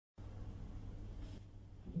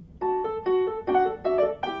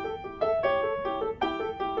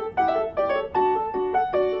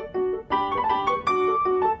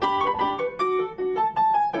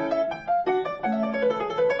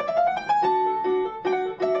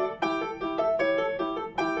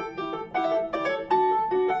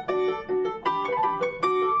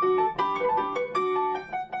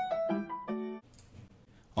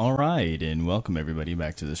right, and welcome everybody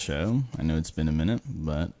back to the show. I know it's been a minute,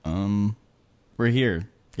 but we're here.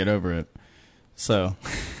 Get over it. So,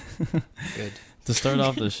 Good. To start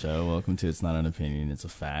off the show, welcome to It's Not an Opinion, It's a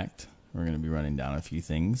Fact. We're going to be running down a few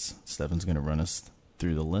things. Stefan's going to run us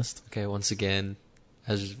through the list. Okay, once again,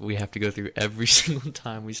 as we have to go through every single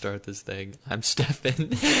time we start this thing, I'm Stefan,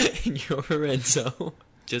 and you're Lorenzo.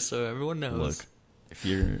 Just so everyone knows. Look, if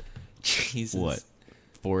you're, Jesus. what,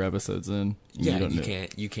 4 episodes in? Yeah,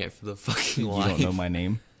 you can't for the fucking life. You don't know my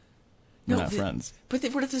name? We're not friends. But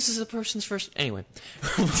what if this is a person's first... Anyway,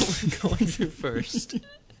 what we're going through first.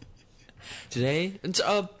 Today,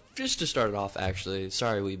 just to start it off, actually,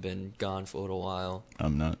 sorry we've been gone for a little while.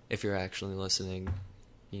 I'm not. If you're actually listening,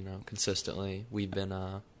 consistently. We've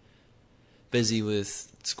been busy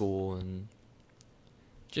with school and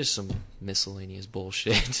just some miscellaneous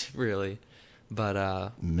bullshit, really.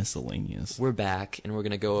 But miscellaneous. We're back, and we're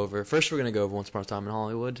going to go over... First, we're going to go over Once Upon a Time in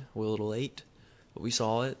Hollywood. We're a little late, but we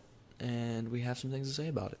saw it, and we have some things to say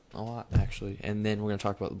about it. A lot, actually. And then we're going to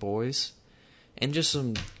talk about The Boys, and just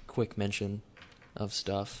some quick mention of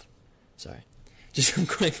stuff. Sorry. Just some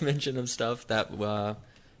quick mention of stuff that,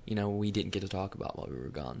 we didn't get to talk about while we were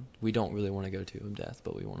gone. We don't really want to go too in-depth,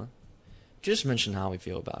 but we want to just mention how we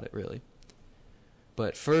feel about it, really.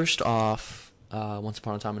 But first off, Once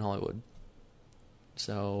Upon a Time in Hollywood.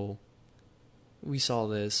 So, we saw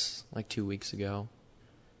this like 2 weeks ago,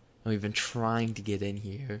 and we've been trying to get in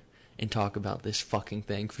here and talk about this fucking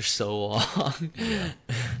thing for so long. Yeah,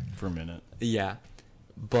 for a minute. Yeah.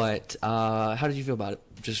 But, how did you feel about it?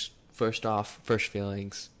 Just first off, first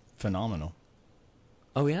feelings. Phenomenal.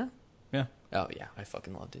 Oh, yeah? Yeah. Oh, yeah, I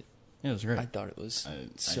fucking loved it. Yeah, it was great. I thought it was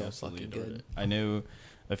so fucking good. It. I know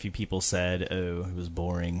a few people said, oh, it was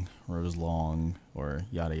boring, or it was long, or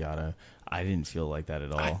yada yada. I didn't feel like that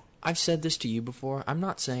at all. I've said this to you before. I'm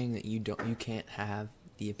not saying that you can't have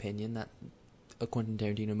the opinion that a Quentin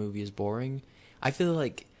Tarantino movie is boring. I feel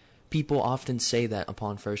like people often say that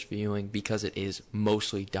upon first viewing because it is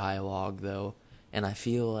mostly dialogue, though. And I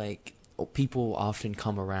feel like people often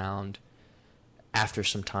come around after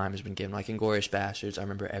some time has been given. Like Inglourious Basterds, I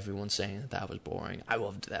remember everyone saying that was boring. I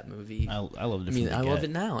loved that movie. I loved it. I love it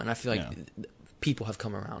now, and I feel like people have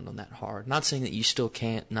come around on that hard. Not saying that you still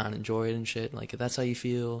can't not enjoy it and shit. Like, if that's how you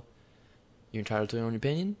feel, you're entitled to your own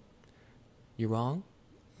opinion. You're wrong.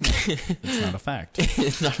 It's not a fact.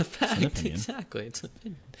 It's not a fact. It's an opinion. Exactly, it's an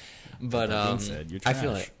opinion. But that being said, you're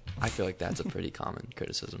trash. I feel like that's a pretty common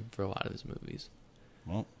criticism for a lot of his movies.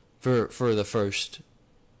 Well, for the first,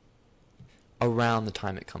 around the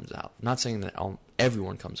time it comes out. Not saying that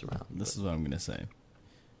everyone comes around. This is what I'm gonna say.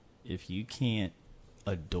 If you can't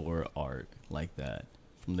adore art like that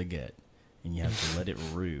from the get, and you have to let it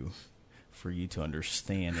rue for you to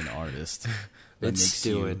understand an artist, It's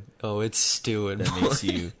stewing. It's stewing. That makes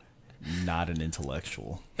you not an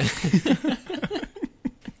intellectual.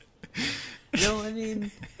 No, I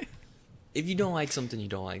mean, if you don't like something, you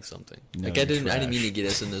don't like something. No, like I didn't mean to get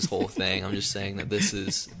us in this whole thing. I'm just saying that this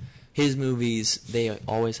is his movies. They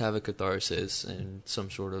always have a catharsis and some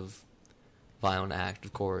sort of violent act,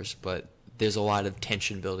 of course, but there's a lot of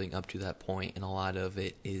tension building up to that point, and a lot of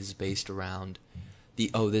it is based around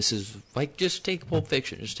this is, like, just take Pulp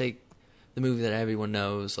Fiction. Just take the movie that everyone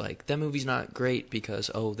knows. Like, that movie's not great because,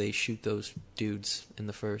 they shoot those dudes in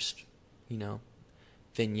the first,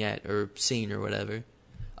 vignette or scene or whatever.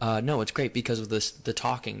 No, it's great because of the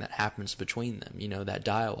talking that happens between them. That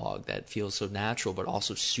dialogue that feels so natural but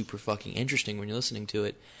also super fucking interesting when you're listening to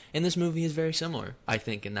it. And this movie is very similar, I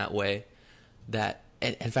think, in that way. That,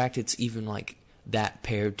 in fact, it's even like that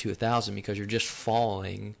paired to 1,000 because you're just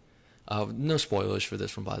following... no spoilers for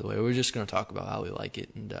this one, by the way. We're just going to talk about how we like it.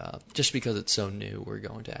 And just because it's so new, we're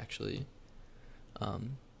going to actually...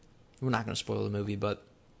 we're not going to spoil the movie, but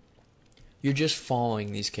you're just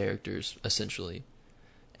following these characters, essentially.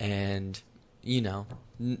 And,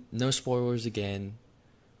 no spoilers again,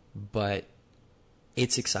 but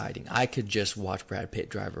it's exciting. I could just watch Brad Pitt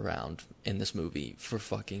drive around in this movie for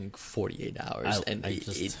fucking 48 hours,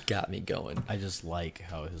 it got me going. I just like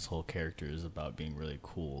how his whole character is about being really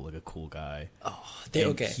cool, like a cool guy. Oh,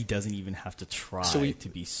 okay. He doesn't even have to try to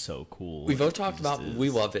be so cool. We both talked about we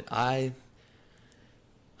love it.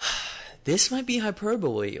 This might be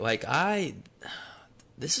hyperbole.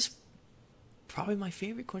 This is probably my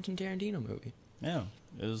favorite Quentin Tarantino movie. Yeah.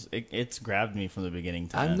 It's grabbed me from the beginning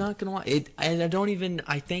to I'm end. not gonna lie.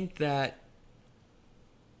 I think that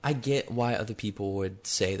I get why other people would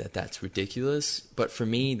say that that's ridiculous, but for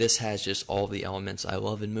me, this has just all the elements I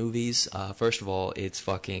love in movies. First of all, it's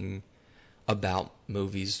fucking about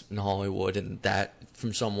movies in Hollywood, and that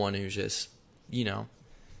from someone who's just,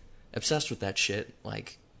 obsessed with that shit.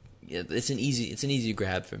 Like, it's an easy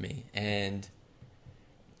grab for me, and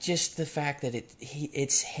just the fact that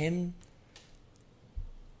it's him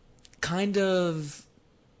kind of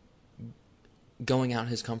going out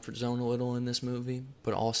his comfort zone a little in this movie,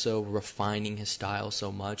 but also refining his style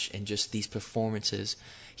so much, and just these performances.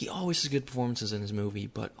 He always has good performances in his movie,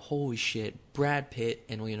 but holy shit, Brad Pitt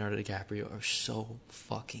and Leonardo DiCaprio are so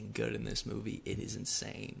fucking good in this movie. It is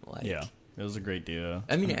insane. Like, yeah, it was a great duo.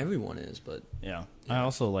 I mean, everyone is, but yeah. I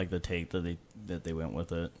also like the take that they went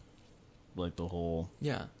with it. Like the whole,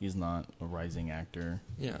 he's not a rising actor.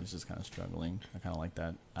 Yeah, he's just kind of struggling. I kind of like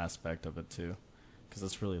that aspect of it too, because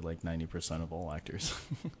that's really like 90% of all actors.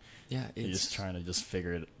 Yeah, you're just trying to just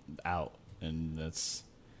figure it out, and that's.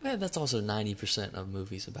 Yeah, that's also 90% of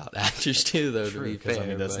movies about actors too, though. True, to be fair, I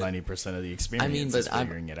mean that's 90% of the experience. I mean, but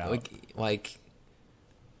figuring it out. Like,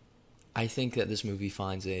 I think that this movie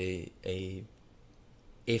finds a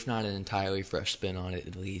if not an entirely fresh spin on it,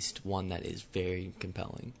 at least one that is very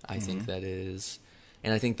compelling. I think that is,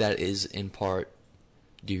 and I think that is in part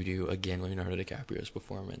due to, again, Leonardo DiCaprio's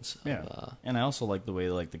performance. Yeah, and I also like the way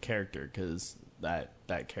the character, because that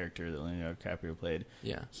character that Leonardo DiCaprio played,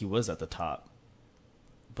 he was at the top,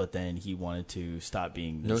 but then he wanted to stop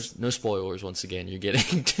being this. No spoilers. Once again, you're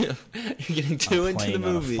getting too into the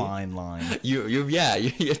movie. On a fine line.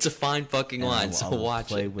 It's a fine fucking line. I'll so watch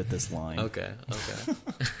play it. with this line. Okay.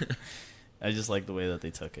 I just like the way that they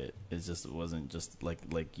took it. It wasn't just like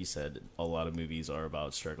you said. A lot of movies are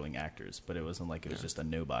about struggling actors, but it wasn't like it was just a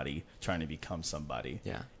nobody trying to become somebody.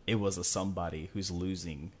 Yeah, it was a somebody who's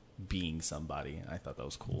losing being somebody, and I thought that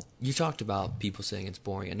was cool. You talked about people saying it's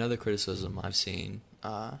boring. Another criticism I've seen,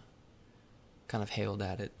 kind of hailed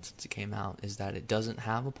at it since it came out, is that it doesn't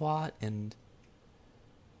have a plot, and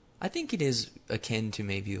I think it is akin to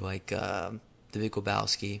maybe like The Big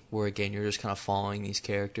Lebowski, where again you're just kind of following these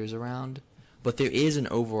characters around. But there is an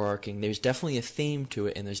overarching, there's definitely a theme to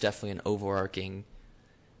it, and there's definitely an overarching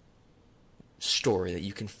story that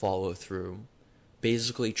you can follow through,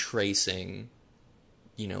 basically tracing,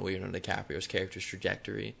 Leonardo DiCaprio's character's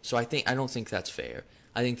trajectory. So I don't think that's fair.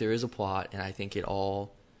 I think there is a plot, and I think it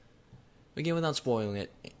all, again, without spoiling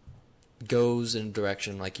it, goes in a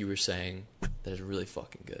direction, like you were saying, that is really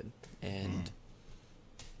fucking good. And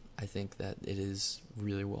I think that it is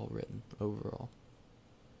really well written overall.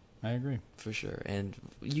 I agree. For sure. And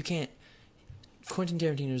you can't... Quentin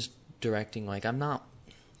Tarantino's directing,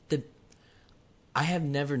 I have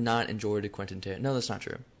never not enjoyed a Quentin Tarantino... No, that's not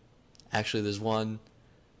true. Actually, there's one...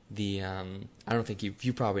 I don't think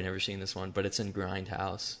you've probably never seen this one, but it's in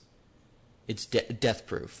Grindhouse. It's Death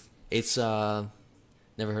Proof. It's, never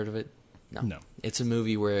heard of it? No. It's a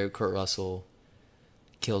movie where Kurt Russell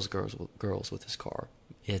kills girls with his car.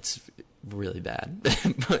 It's really bad.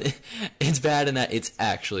 But it's bad in that it's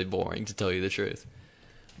actually boring, to tell you the truth.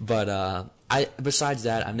 But besides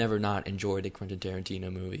that, I've never not enjoyed a Quentin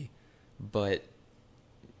Tarantino movie. But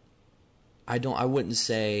I wouldn't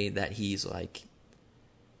say that he's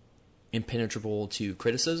impenetrable to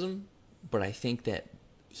criticism, but I think that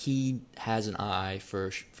he has an eye for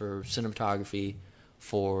cinematography,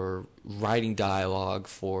 for writing dialogue,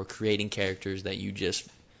 for creating characters that you just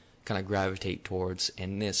kind of gravitate towards,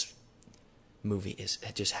 and this movie it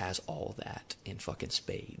just has all that in fucking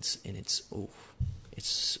spades, and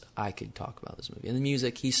I could talk about this movie. And the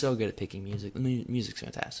music, he's so good at picking music. The music's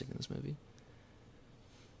fantastic in this movie.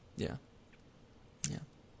 Yeah.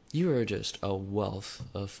 You are just a wealth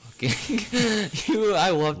of fucking... I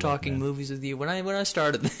love talking movies with you. When I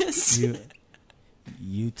started this...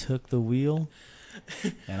 You took the wheel,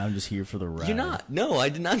 and I'm just here for the ride. You're not. No, I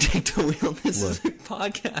did not take the wheel. This is a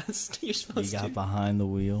podcast. You're supposed to... You got behind the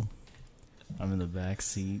wheel. I'm in the back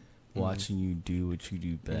seat, watching you do what you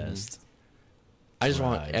do best. I just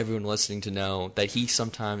want everyone listening to know that he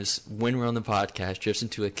sometimes, when we're on the podcast, drifts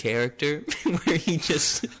into a character where he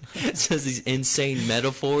just says these insane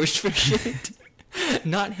metaphors for shit.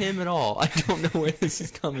 Not him at all. I don't know where this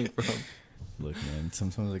is coming from. Look, man,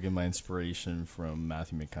 sometimes I get my inspiration from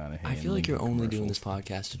Matthew McConaughey. I feel like you're only doing this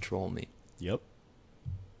podcast to troll me. Yep.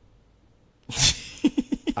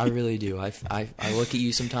 I really do. I look at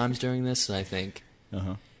you sometimes during this and I think,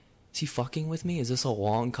 is he fucking with me? Is this a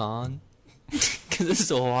long con? Because this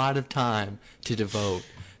is a lot of time to devote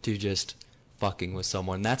to just fucking with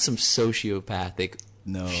someone. That's some sociopathic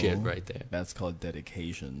shit right there. That's called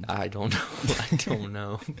dedication. I don't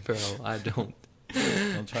know, bro. I don't.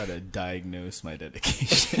 Don't try to diagnose my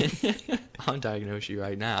dedication. I'll diagnose you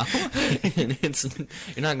right now. And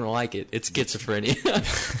you're not going to like it. It's schizophrenia.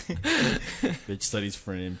 Bitch studies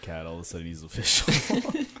for an MCAT, all of a sudden he's official.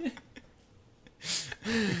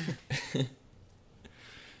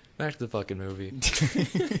 Back to the fucking movie.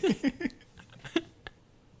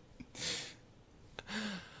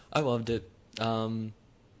 I loved it.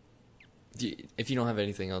 If you don't have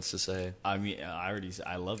anything else to say, I mean,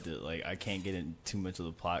 I loved it. Like, I can't get into too much of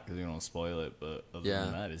the plot because we don't spoil it. But other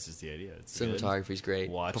than that, it's just the idea. It's cinematography's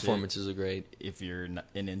great. Watch Performances are great. If you're an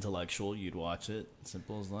intellectual, you'd watch it.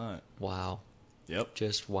 Simple as that. Wow. Yep.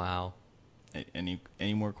 Just wow. Any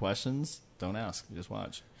more questions? Don't ask. Just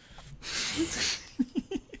watch.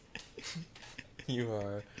 You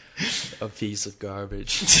are a piece of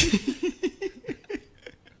garbage.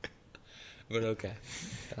 But okay.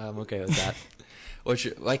 I'm okay with that.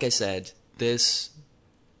 Like I said, it'd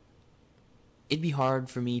be hard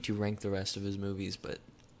for me to rank the rest of his movies,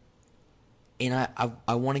 and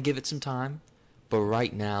I want to give it some time, but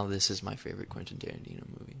right now this is my favorite Quentin Tarantino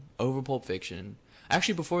movie. Over Pulp Fiction.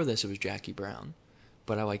 Actually, before this it was Jackie Brown,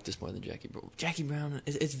 but I like this more than Jackie Brown. Jackie Brown,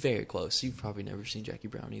 it's very close. You've probably never seen Jackie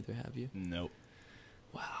Brown either, have you? Nope.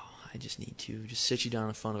 Wow. I just need to just sit you down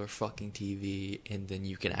in front of a fucking TV, and then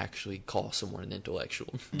you can actually call someone an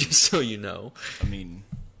intellectual, just so you know. I mean,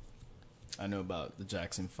 I know about the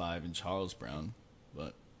Jackson 5 and Charles Brown,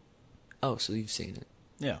 but... Oh, so you've seen it.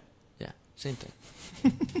 Yeah. Yeah, same thing.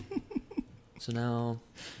 So now,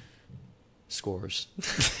 scores.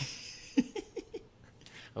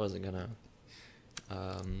 I wasn't gonna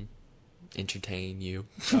entertain you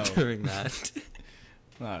during that.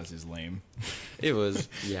 Nah, this is lame. It was,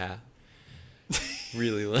 yeah.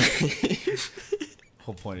 Really lame.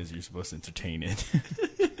 Whole point is you're supposed to entertain it.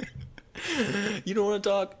 You don't want to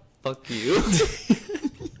talk? Fuck you.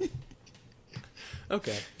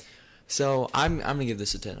 Okay. So I'm gonna give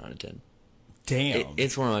this a 10 out of 10. Damn.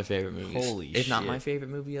 It's one of my favorite movies. Holy If not shit. my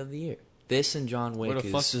favorite movie of the year. This and John Wick. Where the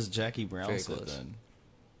fuck does Jackie Brown very sit close. then?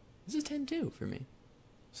 This is 10 too for me.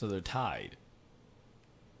 So they're tied.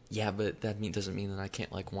 Yeah, but that doesn't mean that I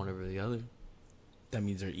can't like one over the other. That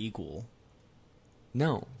means they're equal.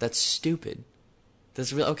 No, that's stupid.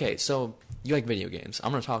 That's real. Okay, so you like video games.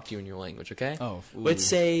 I'm gonna talk to you in your language, okay? Oh, ooh. Let's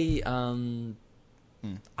say IGN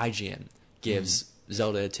gives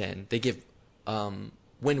Zelda a 10. They give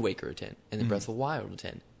Wind Waker a 10, and then Breath of the Wild a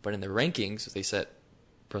 10. But in their rankings, they set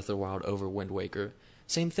Breath of the Wild over Wind Waker.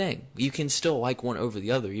 Same thing. You can still like one over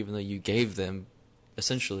the other, even though you gave them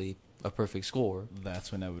essentially a perfect score.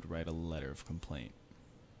 That's when I would write a letter of complaint.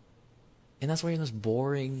 And that's why you're this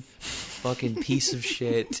boring fucking piece of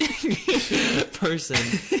shit person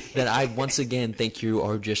that I once again think you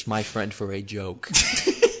are just my friend for a joke.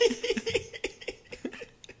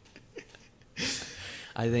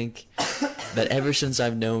 I think that ever since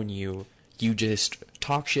I've known you, you just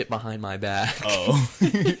talk shit behind my back. Oh.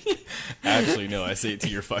 Actually, no, I say it to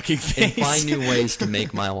your fucking face. And find new ways to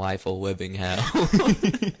make my life a living hell.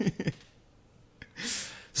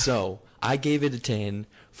 So, I gave it a 10.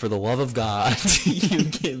 For the love of God, you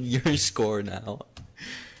give your score now.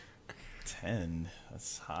 10?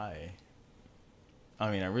 That's high. I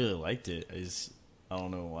mean, I really liked it. I don't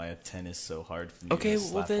know why a 10 is so hard for me Okay, to well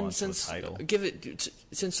slap then, onto since a title. give it,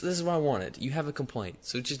 since this is what I wanted, you have a complaint,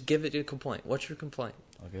 so just give it a complaint. What's your complaint?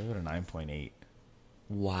 I'll give it a 9.8.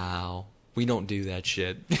 Wow, we don't do that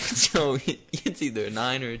shit. So it's either a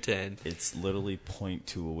 9 or a 10. It's literally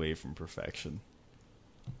 0.2 away from perfection.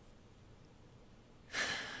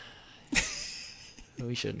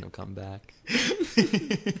 We shouldn't have come back.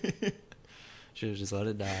 Should have just let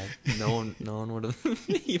it die. No one would have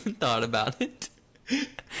even thought about it.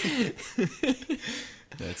 Yeah,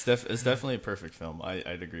 it's definitely a perfect film.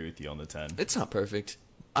 I'd agree with you on the 10. It's not perfect.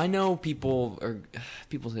 I know people say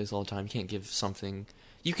this all the time. You can't give something.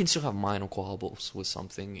 You can still have minor quibbles with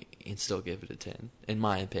something and still give it a 10, in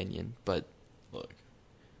my opinion. But Look,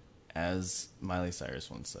 as Miley Cyrus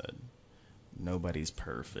once said, nobody's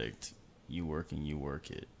perfect. You work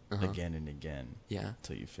it again and again. Yeah.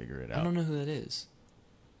 Until you figure it out. I don't know who that is.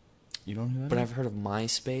 You don't know who that But is? I've heard of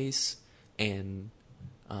MySpace and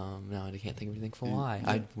now I can't think of anything for why. Yep.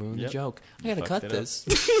 I ruined the joke. I You gotta fucked cut it up. this.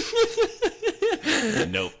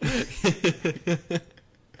 Nope.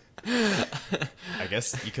 I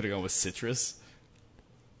guess you could have gone with citrus.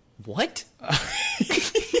 What?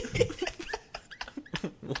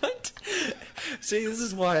 What? See, this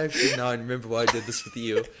is why actually now I remember why I did this with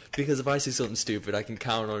you. Because if I say something stupid, I can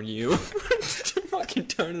count on you to fucking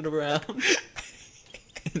turn it around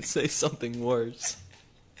and say something worse.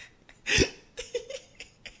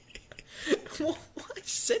 Why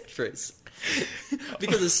citrus?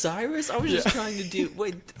 Because of Cyrus? I was just trying to do...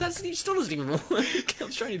 Wait, you still doesn't even work. I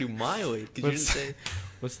was trying to do Miley. Because you didn't say...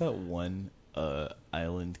 What's that one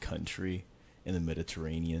island country in the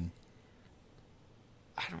Mediterranean?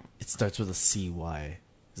 I don't... It starts with a CY.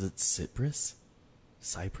 Is it Cyprus?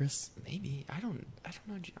 Cyprus? Maybe I don't know.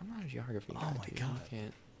 I'm not a geography guy. Oh my dude. God. I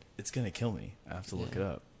can't. It's gonna kill me. I have to look Yeah. it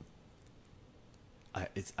up.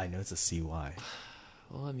 I know it's a CY.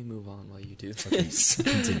 Well, let me move on while you do Okay, this.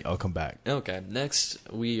 continue. I'll come back. Okay, next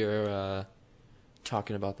we are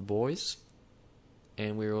talking about The Boys,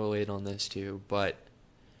 and we were late on this too, but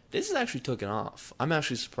this has actually taken off. I'm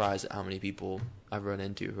actually surprised at how many people I've run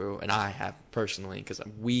into who, and I have personally, because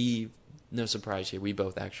no surprise here, we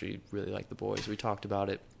both actually really like The Boys. We talked about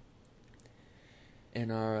it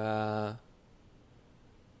in our,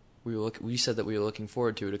 we said that we were looking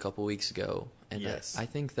forward to it a couple weeks ago, and Yes. I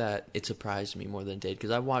think that it surprised me more than it did,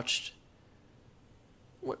 because I watched.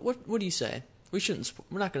 What do you say? We're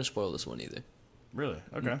not going to spoil this one either. Really?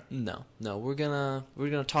 Okay. No. We're gonna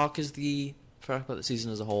talk about the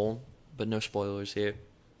season as a whole, but no spoilers here.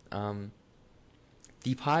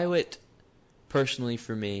 The pilot, personally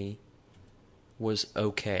for me, was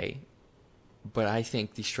okay, but I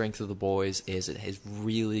think the strength of The Boys is it has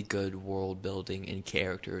really good world building and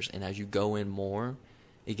characters, and as you go in more,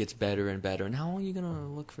 it gets better and better. And how long are you gonna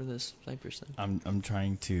look for this Cypress thing? I'm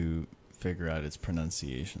trying to figure out its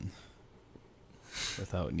pronunciation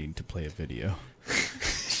without needing to play a video.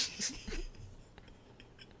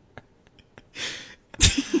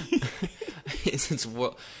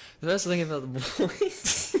 The best thing about The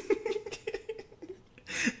Boys.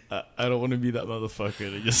 I don't want to be that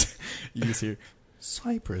motherfucker that you just hear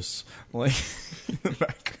Cyprus like in the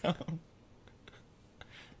background.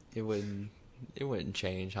 It wouldn't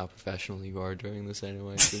change how professional you are during this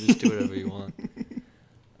anyway, so just do whatever you want.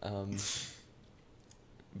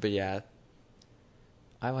 But yeah,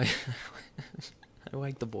 I like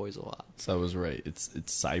The Boys a lot. So I was right. It's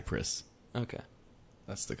Cyprus. Okay,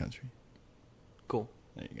 That's the country. cool.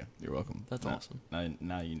 There you go. You're welcome. That's awesome.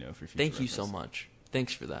 Now you know for future Thank you so reference. much.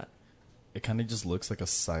 Thanks for that. It kind of just looks like a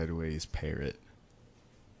sideways parrot.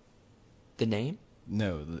 The name?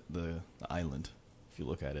 No, the island. If you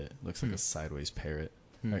look at it, it looks like a sideways parrot.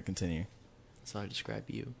 All right, continue. That's how I describe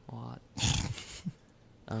you a lot.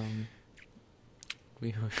 We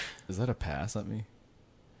were. Is that a pass at me?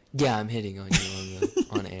 Yeah, I'm hitting on you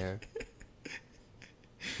on air.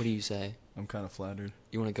 What do you say? I'm kind of flattered.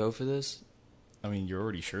 You want to go for this? I mean, you're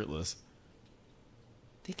already shirtless.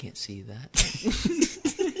 They can't see that.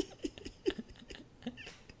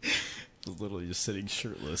 I was literally just sitting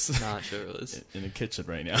shirtless. Not shirtless. In a kitchen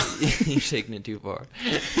right now. You're taking it too far.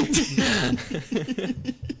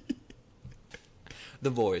 The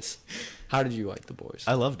Boys. How did you like The Boys?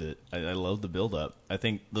 I loved it. I loved the build up. I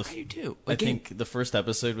think I do too. I think the first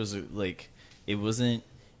episode was like it wasn't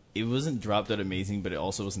dropped out amazing, but it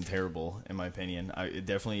also wasn't terrible in my opinion. It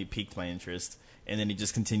definitely piqued my interest, and then it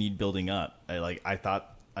just continued building up. I thought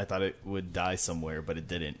it would die somewhere, but it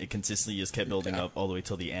didn't. It consistently just kept building up all the way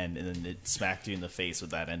till the end, and then it smacked you in the face with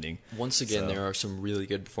that ending. Once again, So- there are some really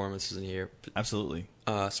good performances in here. Absolutely.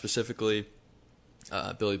 Specifically,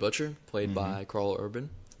 Billy Butcher, played by Carl Urban,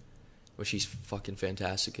 which he's fucking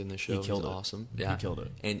fantastic in this show. He killed He's it. awesome. He Yeah, killed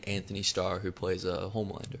it. And Anthony Starr, who plays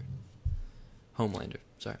Homelander.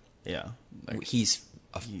 Sorry, Yeah. Like, he's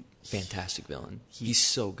a he- fantastic villain. He's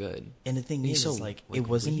so good. and the thing He's is, so, like, like, it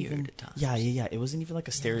wasn't weird even at times. yeah. It wasn't even like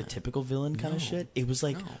a stereotypical villain kind No. of shit. It was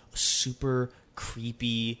like No. super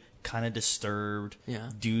creepy, kind of disturbed.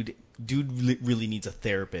 Yeah. Dude really needs a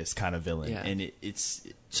therapist kind of villain. Yeah. And it's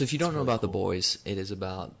So if you don't it's know really about The cool. Boys, it is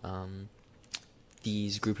about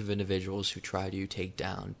these group of individuals who try to take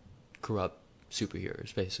down corrupt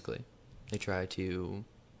superheroes, basically. They try to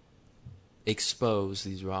expose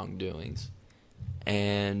these wrongdoings.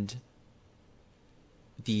 And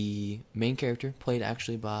the main character, played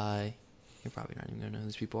actually by, you're probably not even going to know who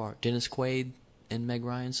these people are, Dennis Quaid and Meg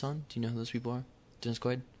Ryan's son. Do you know who those people are? Dennis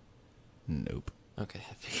Quaid? nope. Okay,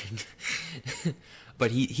 I figured.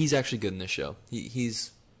 But he's actually good in this show.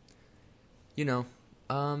 He's,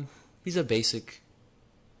 he's a basic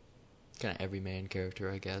kind of everyman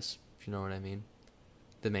character, I guess, if you know what I mean.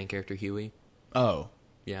 The main character, Huey. Oh.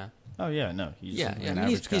 Yeah. Oh yeah, no. He's Yeah, an I mean,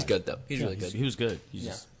 average guy. he's good, though. He's Yeah, really good. He was good.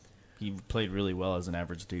 Yeah. He played really well as an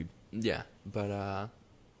average dude. Yeah, but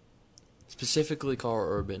specifically Carl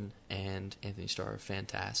Urban and Anthony Starr are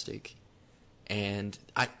fantastic. And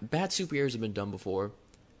bad superheroes have been done before,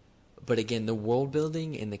 but again, the world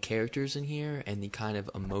building and the characters in here and the kind of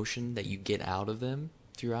emotion that you get out of them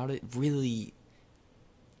throughout it really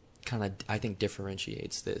kind of, I think,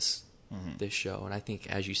 differentiates this show. And I think,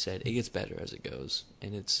 as you said, it gets better as it goes.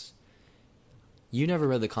 And you never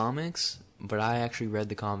read the comics, but I actually read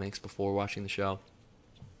the comics before watching the show.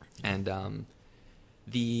 And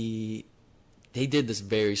they did this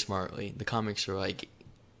very smartly. The comics are like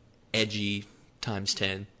edgy times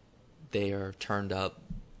 10, they are turned up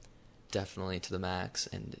definitely to the max,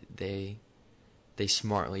 and they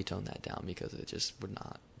smartly toned that down because it just would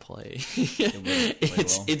not play.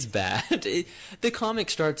 It's bad. The comic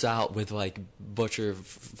starts out with like Butcher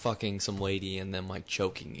fucking some lady and then like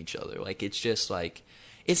choking each other. Like it's just like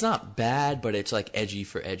it's not bad, but it's like edgy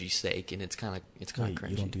for edgy's sake, and it's kind of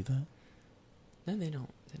cringy. You don't do that? No, they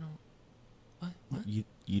don't. What? You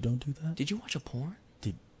don't do that? Did you watch a porn?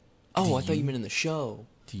 I thought you meant in the show.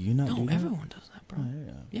 Do you not do that? No, everyone does that, bro.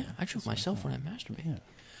 Oh, yeah, I choke myself when I masturbate. Yeah.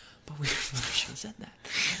 But we should have said that.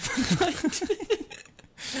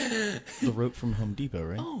 The rope from Home Depot,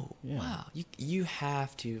 right? Oh, yeah. Wow. You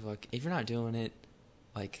have to, like, if you're not doing it,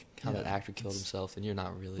 like how that actor killed himself, then you're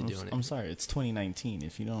not really doing it. I'm sorry, it's 2019.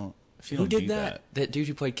 If you don't Who did do that? That dude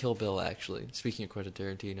who played Kill Bill, actually. Speaking of Quentin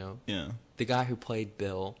Tarantino. Yeah. The guy who played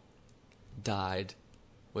Bill died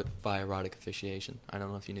by erotic asphyxiation. I don't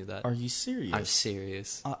know if you knew that. Are you serious? I'm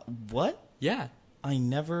serious. What? Yeah. I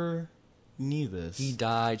never knew this. He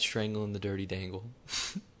died strangling the dirty dangle.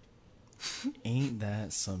 Ain't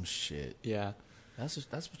that some shit? Yeah. That's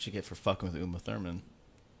what you get for fucking with Uma Thurman.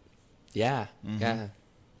 Yeah. Mm-hmm. Yeah.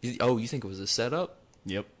 You think it was a setup?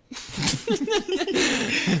 Yep.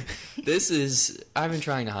 I've been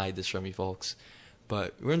trying to hide this from you folks,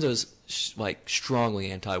 but Renzo's like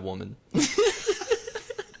strongly anti-woman.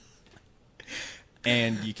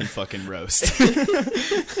 And you can fucking roast.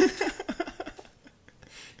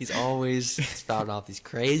 He's always spouting off these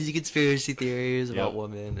crazy conspiracy theories about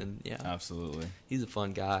women, and yeah. Absolutely. He's a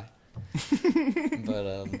fun guy.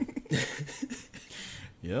 But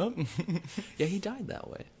Yep. yeah, he died that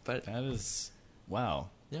way. But that is wow.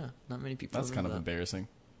 Yeah, not many people. That's kind of embarrassing.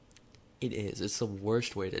 It is. It's the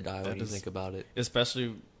worst way to die when you think about it.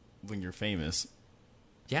 Especially when you're famous.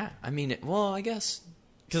 Yeah, I mean, I guess.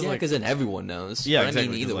 Because then everyone knows. Yeah, but exactly.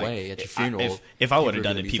 I mean, either way, at your funeral. If I would have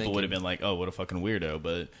done it, people would have been like, "Oh, what a fucking weirdo."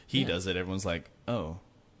 But he does it. Everyone's like, "Oh,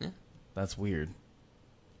 yeah, that's weird."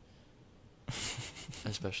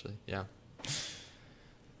 Especially, yeah.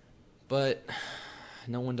 But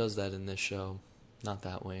no one does that in this show. Not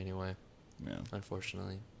that way, anyway. Yeah.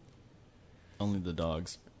 Unfortunately. Only the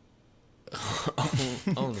dogs.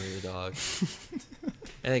 Only the dogs.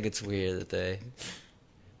 I think it's weird that they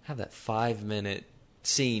have that 5-minute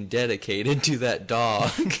scene dedicated to that dog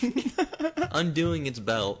undoing its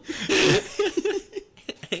belt,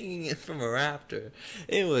 hanging it from a rafter.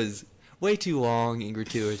 It was way too long and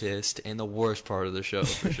gratuitous, and the worst part of the show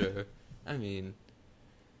for sure. I mean,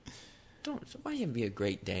 why even be a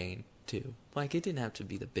Great Dane too? Like, it didn't have to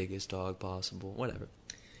be the biggest dog possible. Whatever.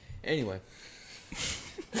 Anyway.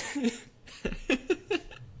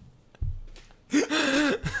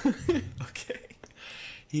 Okay.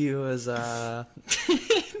 He was, I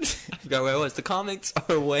forgot where I was. The comics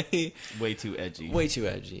are way too edgy. Way too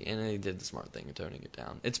edgy, and they did the smart thing of toning it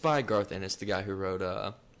down. It's by Garth Ennis, the guy who wrote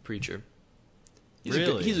Preacher.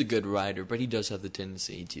 He's a good writer, but he does have the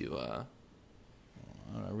tendency to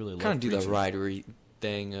I really love kind of do Preacher. that writery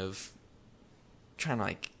thing of trying to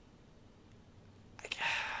like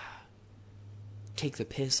take the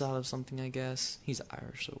piss out of something, I guess. He's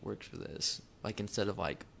Irish, so it works for this. Like, instead of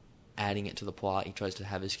like adding it to the plot, he tries to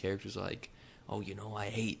have his characters like, oh, I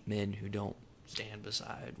hate men who don't stand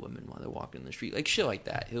beside women while they're walking in the street. Like, shit like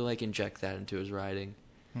that. He'll like inject that into his writing.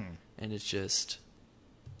 And it's just,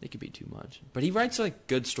 it could be too much. But he writes like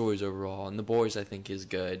good stories overall, and The Boys, I think, is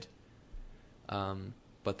good.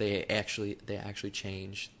 But they actually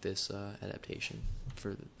changed this adaptation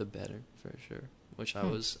for the better, for sure. Which I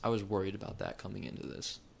was worried about that coming into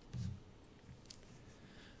this.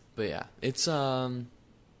 But yeah, it's I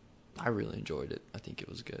really enjoyed it. I think it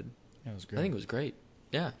was good. Yeah, it was great. I think it was great.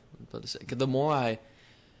 Yeah, I was about to say. 'Cause the more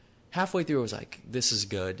halfway through, I was like, this is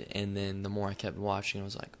good, and then the more I kept watching, I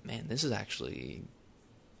was like, man, this is actually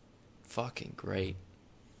fucking great.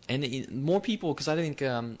 And more people, because I think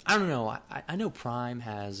I don't know. I know Prime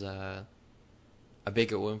has a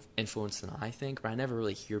bigger influence than I think, but I never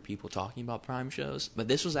really hear people talking about Prime shows. But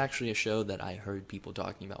this was actually a show that I heard people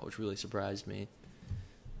talking about, which really surprised me.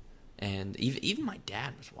 And even my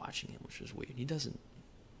dad was watching it, which was weird. He doesn't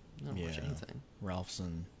watch anything. Ralph's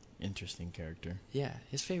an interesting character. Yeah,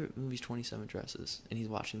 his favorite movie is 27 Dresses, and he's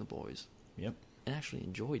watching The Boys. Yep. And actually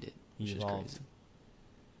enjoyed it, which is crazy.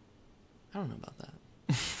 I don't know about that.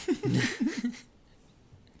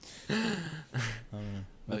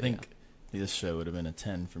 I think this show would have been a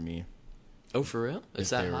 10 for me. Oh, for real? Is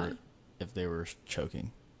that high? If they were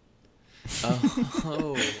choking.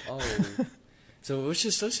 Oh. So let's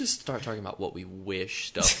just start talking about what we wish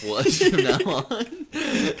stuff was from now on.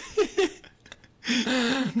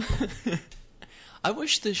 I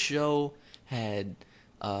wish this show had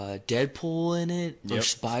Deadpool in it, or Yep.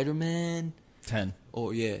 Spider-Man. 10.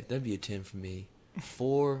 Oh yeah, that'd be a 10 for me.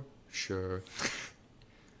 For sure.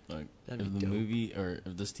 Like, That'd if be the dope. movie or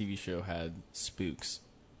if this TV show had spooks,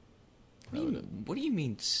 What do you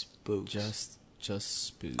mean spooks? just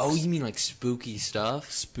spooks. Oh, you mean like spooky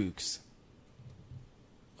stuff? spooks?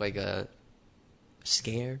 Like a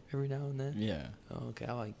scare every now and then? Yeah. Oh, okay,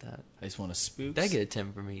 I like that. I just want to spooks. That'd get a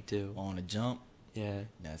 10 for me too. I want to jump. Yeah.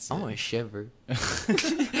 That's I it. want a shiver.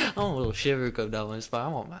 I want a little shiver come down my spine. I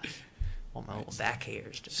want my little back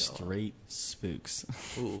hairs to go. Straight spooks.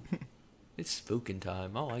 Ooh. It's spooking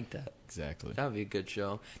time. I like that. Exactly. That would be a good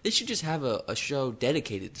show. They should just have a show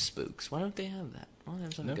dedicated to spooks. Why don't they have that? Why don't they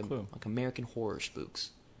have something No clue. like American Horror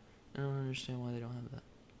Spooks? I don't understand why they don't have that.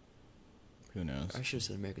 Who knows? I should have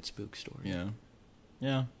said American Spook Story. Yeah.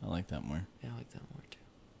 Yeah, I like that more. Yeah, I like that more too.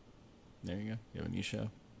 There you go. You have a new show.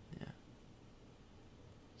 Yeah.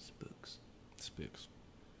 Spooks. Spooks.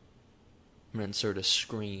 I'm going to insert a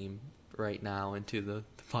scream right now into the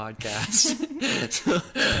podcast.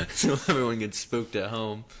 so everyone gets spooked at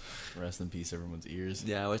home. Rest in peace, everyone's ears.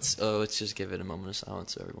 Yeah, let's just give it a moment of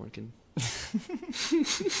silence so everyone can.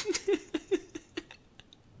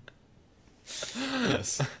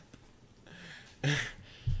 Yes.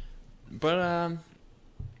 But I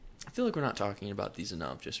feel like we're not talking about these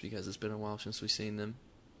enough just because it's been a while since we've seen them.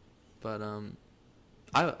 But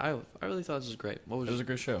I really thought this was great. It was a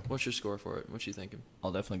good show. What's your score for it? What you thinking?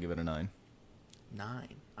 I'll definitely give it a 9. 9.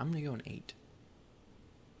 I'm gonna go an 8.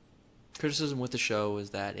 Criticism with the show is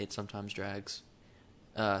that it sometimes drags,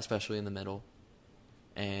 especially in the middle,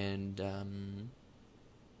 and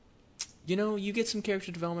you get some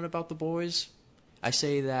character development about the boys. I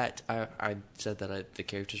say that I said that the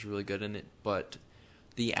characters are really good in it, but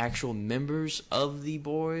the actual members of the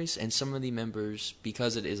boys and some of the members,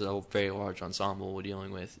 because it is a very large ensemble we're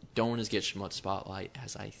dealing with, don't as get much spotlight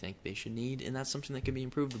as I think they should need, and that's something that can be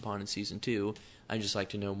improved upon in season 2. I just like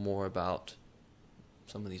to know more about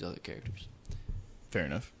some of these other characters. Fair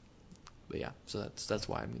enough. But yeah, so that's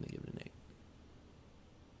why I'm gonna give it an 8.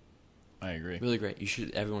 I agree. Really great.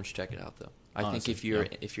 Everyone should check it out though. I Honestly, think if yeah.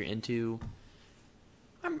 you're into,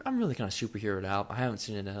 I'm really kind of superheroed out. I haven't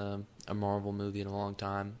seen a Marvel movie in a long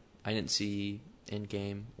time. I didn't see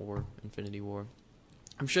Endgame or Infinity War.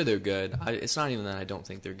 I'm sure they're good. It's not even that I don't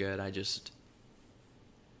think they're good. I just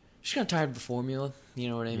kind of tired of the formula. You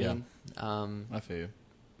know what I mean? I feel you.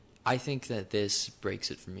 I think that this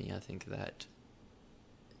breaks it for me. I think that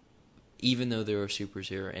even though there are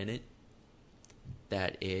superheroes in it,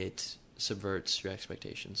 that it subverts your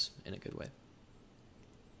expectations in a good way.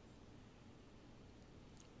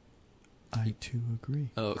 I too agree.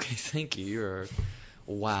 Oh, okay, thank you. You're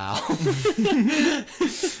wow.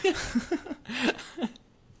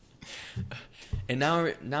 And now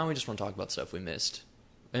we just want to talk about stuff we missed,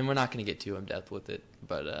 and we're not going to get too in depth with it.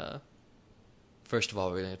 But first of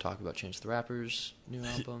all, we're going to talk about Chance the Rapper's new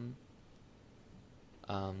album.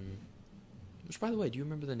 Which, by the way, do you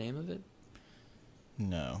remember the name of it?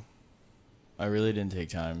 No. I really didn't take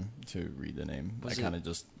time to read the name. Was I kind of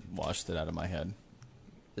just washed it out of my head.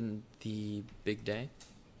 The Big Day?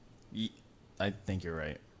 I think you're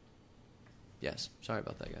right. Yes. Sorry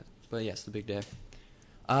about that, guys. But yes, The Big Day.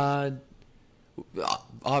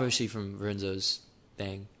 Obviously from Renzo's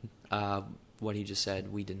thing, what he just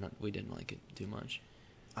said, we didn't like it too much.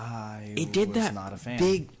 It did that not a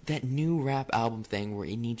fan. that new rap album thing where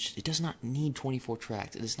it does not need 24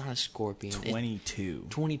 tracks. It is not a Scorpion. 22.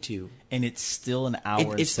 22. And it's still an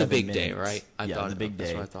hour. It's the 7 Big minutes. Day, right? The Big Day.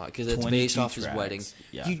 That's what I thought, because it's 22 based off his tracks. wedding.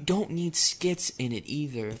 Yeah. You don't need skits in it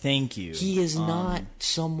either. Thank you. He is not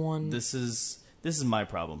someone. This is my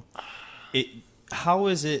problem. How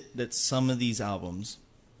is it that some of these albums,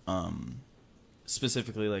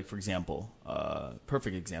 specifically, like for example,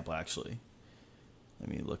 perfect example actually. Let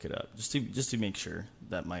me look it up just to make sure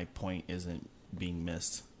that my point isn't being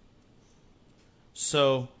missed.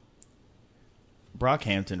 So,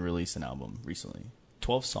 Brockhampton released an album recently,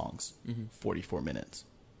 12 songs, 44 minutes,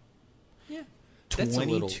 Yeah. That's a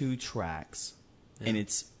little- 22 tracks, Yeah. and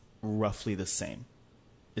it's roughly the same.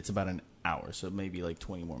 It's about an hour, so maybe like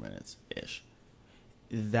 20 more minutes ish.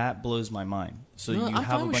 That blows my mind. So No, you I'm have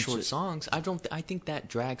fine a with bunch short of songs. I think that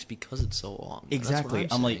drags because it's so long. exactly.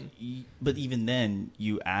 That's what I'm like, saying. but even then,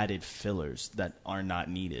 you added fillers that are not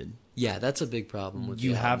needed. Yeah, that's a big problem with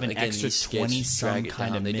You the have album. an Again, extra these skits 20-some drag it kind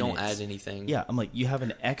down. of They don't minutes. add anything. Yeah, I'm like, you have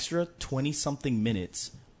an extra 20-something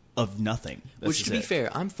minutes of nothing. That's Which, just to be it. fair,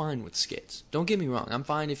 I'm fine with skits. Don't get me wrong. I'm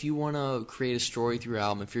fine if you want to create a story through your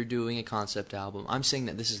album, if you're doing a concept album. I'm saying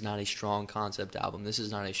that this is not a strong concept album. This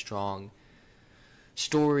is not a strong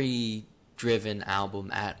story-driven album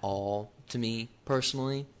at all. to me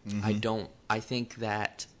personally. I think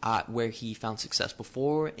that where he found success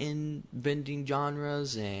before in bending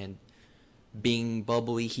genres and being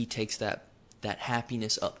bubbly, he takes that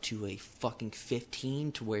happiness up to a fucking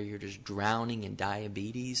 15 to where you're just drowning in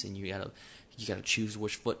diabetes and you gotta choose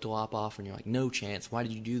which foot to lop off and you're like, no chance, why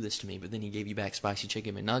did you do this to me? But then he gave you back spicy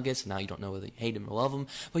chicken McNuggets and now you don't know whether you hate him or love him,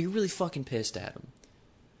 but you're really fucking pissed at him.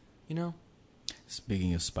 You know?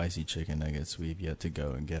 Speaking of spicy chicken nuggets, we've yet to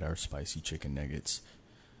go and get our spicy chicken nuggets.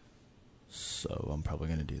 So I'm probably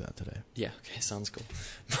going to do that today. Yeah, okay, sounds cool.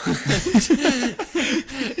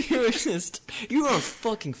 You are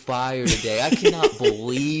fucking fire today. I cannot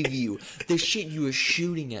believe you. The shit you are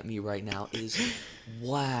shooting at me right now is,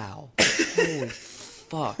 wow. Holy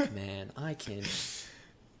fuck, man. I can...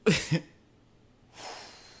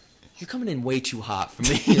 You're coming in way too hot for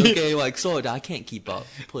me, okay? Like, so I can't keep up,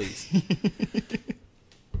 please.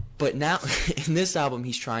 But now, in this album,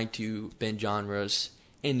 he's trying to bend genres,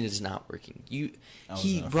 and it is not working.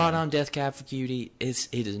 He brought on Death Cab for Cutie.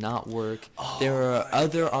 It does not work. Oh, there are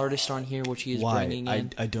other artists on here which he is bringing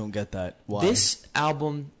in. I don't get that. Why? This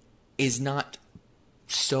album is not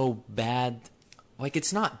so bad. Like,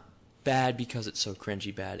 it's not bad because it's so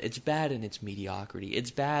cringy bad. It's bad in its mediocrity. It's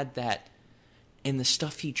bad that in the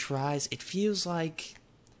stuff he tries, it feels like...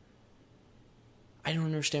 I don't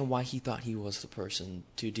understand why he thought he was the person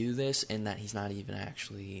to do this and that he's not even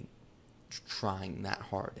actually trying that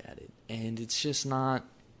hard at it. And it's just not...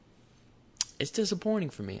 It's disappointing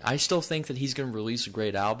for me. I still think that he's going to release a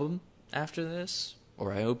great album after this,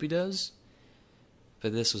 or I hope he does.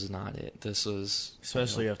 But this was not it. This was...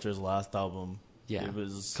 Especially after his last album. Yeah. It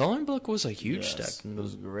was... Coloring Book was a huge step. It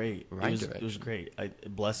was great. It was great.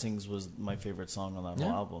 Blessings was my favorite song on that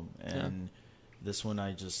whole album. And this one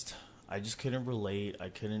I just couldn't relate. I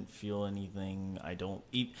couldn't feel anything. I don't...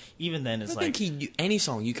 Even then, it's like... any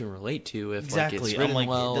song you can relate to if exactly. Like, it's written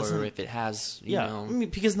well or if it has, you know... I mean,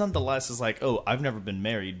 because nonetheless, it's like, oh, I've never been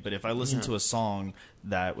married, but if I listen to a song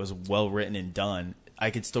that was well written and done, I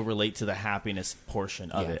could still relate to the happiness portion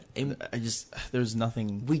of it. And there's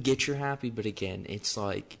nothing... We get you're happy, but again, it's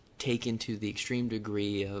like taken to the extreme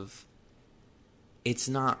degree of... It's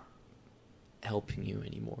not helping you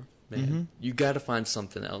anymore, man. You got to find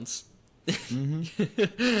something else.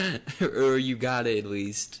 Or you gotta at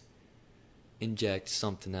least inject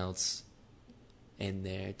something else in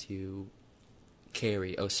there to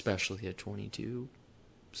carry, especially a 22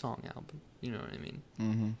 song album. You know what I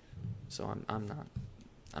mean? So I'm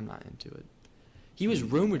not into it. He was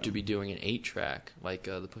rumored to be doing an 8-track like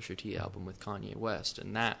the Pusha T album with Kanye West,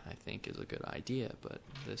 and that I think is a good idea. But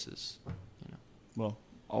this is, you know. Well,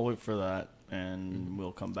 I'll wait for that, and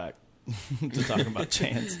we'll come back to talk about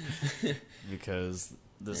Chance because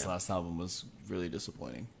this last album was really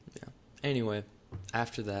disappointing. Yeah. Anyway,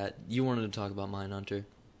 after that, you wanted to talk about Mindhunter.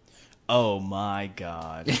 Oh my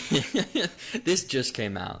god. This just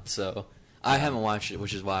came out, so I haven't watched it,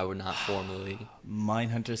 which is why we're not formally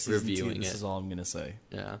Mindhunter season reviewing 2. This it. is all I'm gonna say.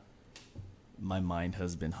 Yeah. My mind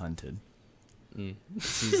has been hunted.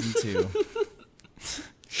 Season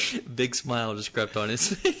 2. Big smile just crept on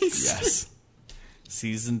his face. Yes.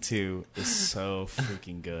 Season 2 is so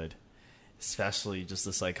freaking good. Especially just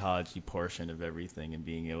the psychology portion of everything and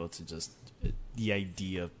being able to just... The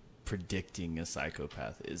idea of predicting a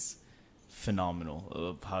psychopath is phenomenal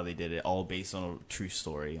of how they did it. All based on a true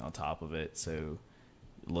story on top of it. So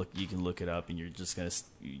you can look it up and you're just going to...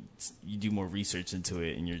 You do more research into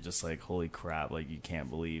it and you're just like, holy crap, like you can't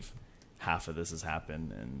believe half of this has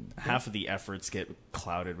happened. And half of the efforts get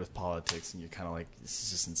clouded with politics and you're kind of like, this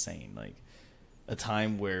is just insane. Like... A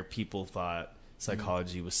time where people thought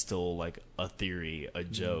psychology was still like a theory, a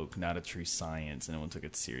joke, not a true science, and no one took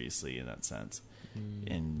it seriously in that sense.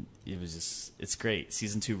 And it was just, it's great.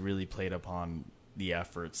 Season 2 really played upon the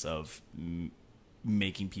efforts of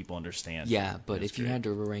making people understand. Yeah, but if you had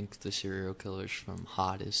to rank the serial killers from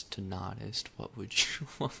hottest to nottest, what would you?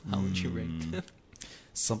 How would you rank them?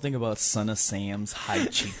 Something about Son of Sam's high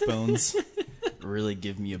cheekbones really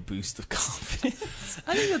give me a boost of confidence.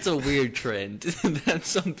 I think that's a weird trend that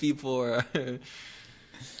some people are.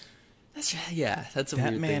 That's a weird thing.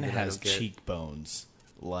 That man has cheekbones.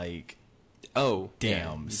 Like, oh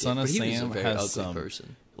damn, yeah. Son of Sam has some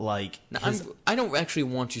person. Like, now, I don't actually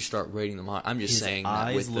want to start rating them on. I'm just saying that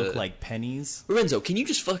eyes look like pennies. Lorenzo, can you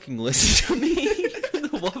just fucking listen to me? For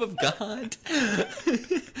the love of God.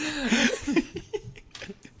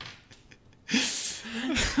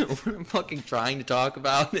 What I'm fucking trying to talk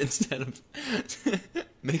about instead of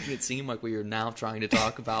making it seem like we are now trying to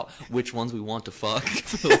talk about which ones we want to fuck.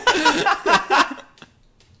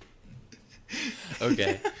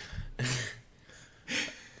 Okay.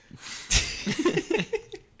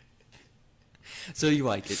 So you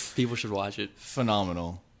like it? People should watch it.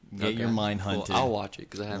 Phenomenal. Get your mind hunted. Cool. I'll watch it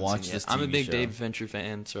because I haven't Watch seen it this yet. I'm a TV big show. David Fincher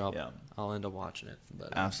fan, so Yeah. I'll end up watching it. But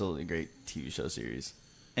Absolutely great TV show series.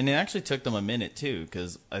 And it actually took them a minute too,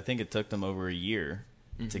 because I think it took them over a year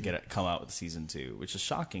to come out with season 2, which is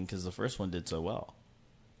shocking because the first one did so well.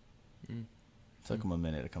 Took them a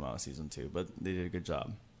minute to come out with season 2, but they did a good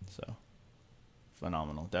job. So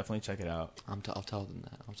phenomenal. Definitely check it out. I'll tell them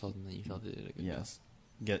that. I'll tell them that you felt they did a good job. Yes.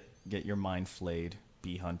 Get your mind flayed.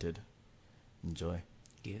 Be hunted. Enjoy.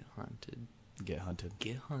 Get hunted. Get hunted.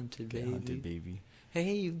 Get hunted, Get baby. hunted, baby.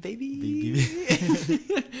 Hey, baby. Baby. Get hunted.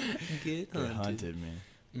 Get hunted,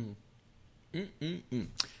 man.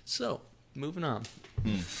 So, moving on.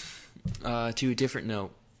 To a different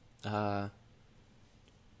note.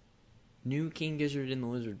 New King Gizzard and the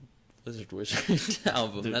Lizard Wizard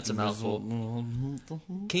album. That's a mouthful.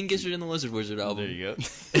 King Gizzard and the Lizard Wizard album. There you go.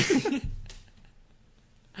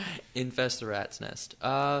 Infest the Rat's Nest.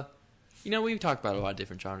 We've talked about a lot of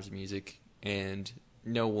different genres of music, and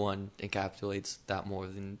no one encapsulates that more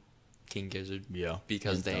than King Gizzard. Yeah.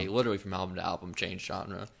 Because they literally, from album to album, change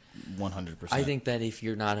genre. 100%. I think that if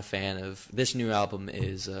you're not a fan of... This new album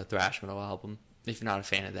is a thrash metal album. If you're not a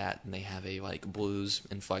fan of that, then they have a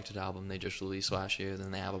blues-inflected album they just released last year.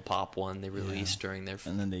 Then they have a pop one they released during their...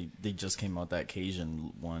 And then they just came out that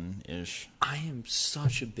Cajun one-ish. I am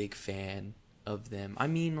such a big fan of them. I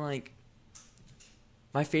mean,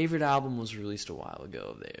 my favorite album was released a while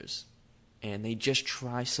ago of theirs. And they just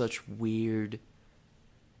try such weird,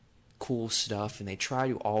 cool stuff. And they try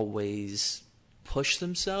to always push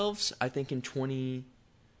themselves. I think in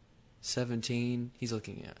 2017, he's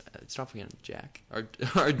looking at... Stop looking at Jack. Our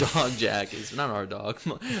dog Jack is... Not our dog.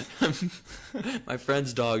 My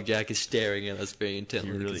friend's dog Jack is staring at us very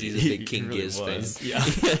intently because he's a big King Giz fan. Yeah.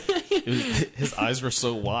 His eyes were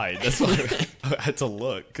so wide. That's why I had to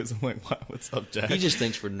look, because I'm like, what's up, Jack? He just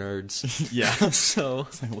thinks we're nerds. Yeah. So...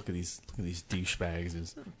 It's like, look at these douchebags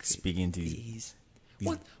who's speaking to these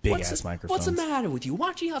big-ass microphones. What's the matter with you? Why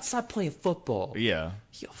aren't you outside playing football? Yeah.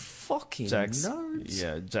 You fucking Jack's, nerds.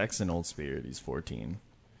 Yeah, Jack's an old spirit. He's 14.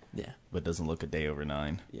 Yeah. But doesn't look a day over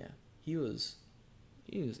 9. Yeah. He was,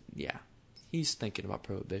 yeah. He's thinking about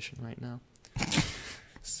prohibition right now.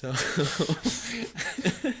 So. You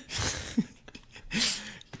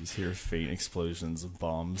just hear faint explosions of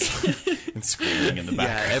bombs and screaming in the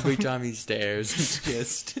background. Yeah, every time he stares, it's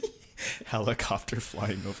just... Helicopter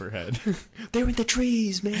flying overhead. They're in the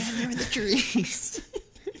trees, man. They're in the trees.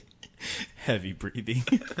 Heavy breathing.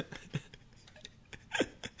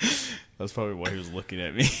 That's probably why he was looking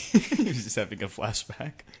at me. He was just having a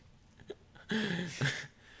flashback.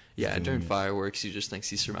 Yeah, during fireworks, he just thinks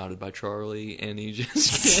he's surrounded by Charlie, and he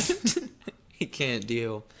just can't. He can't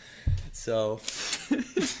deal. So.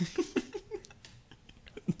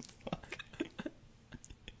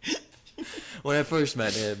 When I first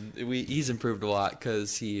met him, he's improved a lot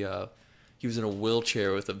because he was in a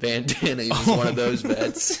wheelchair with a bandana. He was one of those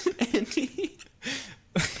vets, and he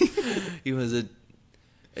was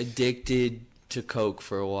addicted to coke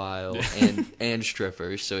for a while and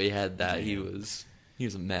strippers. So he had that. He was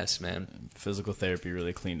a mess, man. Physical therapy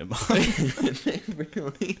really cleaned him up.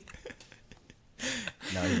 Really.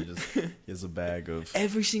 Now he has a bag of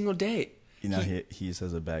Every single day. He just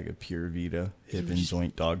has a bag of Pure Vita hip and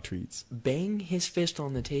joint dog treats. Bang his fist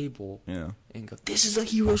on the table. Yeah. And go, this is a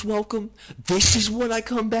hero's welcome. This is what I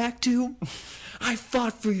come back to. I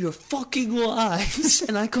fought for your fucking lives,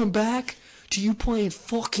 and I come back to you playing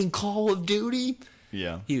fucking Call of Duty.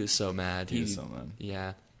 Yeah. He was so mad. He was so mad.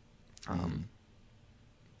 Yeah.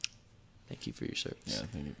 Thank you for your service. Yeah.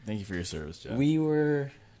 Thank you for your service, Jack. We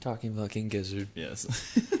were talking about King Gizzard. Yes.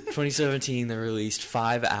 2017, they released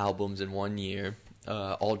 5 albums in 1 year,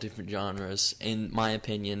 all different genres. In my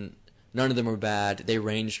opinion, none of them were bad. They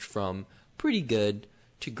ranged from pretty good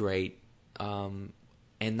to great, and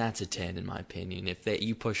that's a 10 in my opinion. If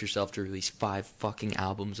you push yourself to release 5 fucking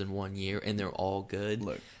albums in 1 year and they're all good,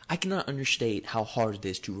 Look, I cannot understate how hard it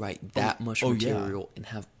is to write that much material and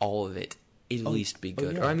have all of it at least be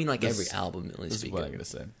good. Yeah. Or I mean, every album at least This be is what I good. gotta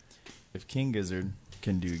say. If King Gizzard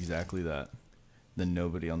can do exactly that, then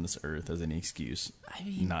nobody on this earth has any excuse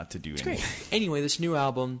not to do anything. Great. Anyway, this new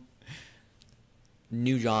album,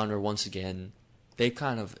 new genre once again. They've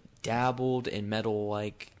kind of dabbled in metal,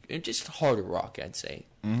 and just harder rock, I'd say,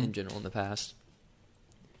 in general in the past.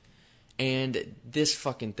 And this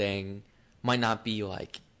fucking thing might not be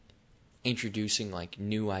introducing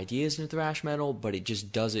new ideas into thrash metal, but it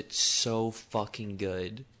just does it so fucking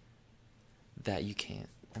good that you can't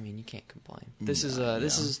complain. This is a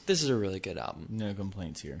really good album. No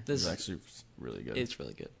complaints here. This This is is- actually really good. It's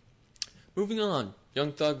really good. moving on.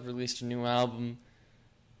 Young Thug released a new album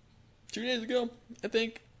 2 days ago, I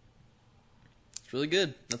think. It's really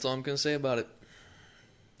good. That's all I'm going to say about it.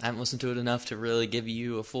 I haven't listened to it enough to really give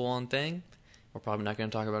you a full-on thing. We're probably not going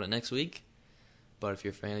to talk about it next week. But if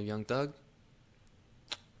you're a fan of Young Thug,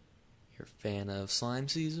 you're a fan of slime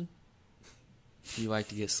season, you like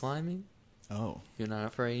to get slimy, you're not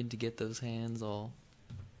afraid to get those hands all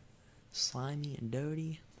slimy and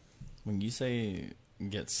dirty. When you say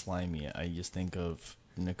get slimy, I just think of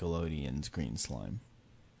Nickelodeon's Green Slime.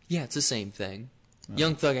 Yeah, it's the same thing.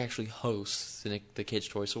 Young Thug actually hosts the Kids'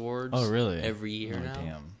 Choice Awards. Oh, really? Every year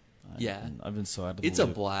now. Damn. I've been so out of the It's loop.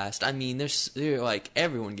 a blast. I mean, they're like,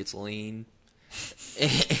 everyone gets lean.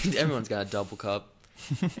 And everyone's got a double cup.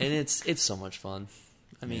 And it's so much fun.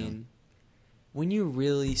 I mean, when you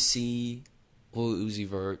really see Lil Uzi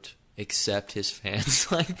Vert accept his fans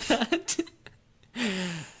like that,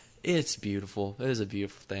 it's beautiful. It is a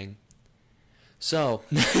beautiful thing. So,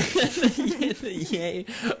 yay.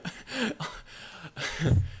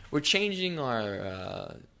 We're changing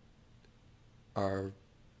our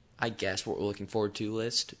I guess what we're looking forward to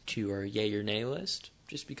list to our yay or nay list,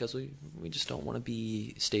 just because we just don't want to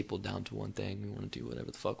be stapled down to one thing. We want to do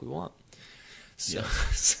whatever the fuck we want. So,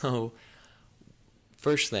 so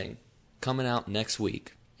first thing, coming out next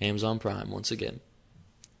week, Amazon Prime once again,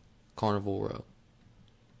 Carnival Row,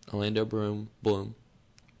 Orlando Bloom,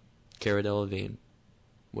 Cara Delevingne.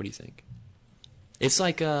 What do you think? It's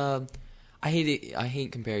like I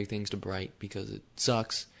hate comparing things to Bright because it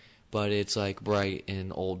sucks, but it's like Bright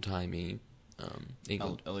in old timey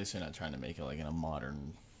England. At least you're not trying to make it like in a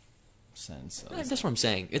modern sense. That's what I'm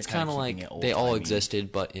saying. It's kind of like they all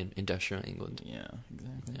existed, but in industrial England. Yeah,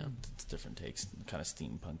 exactly. Yeah. It's different takes, kind of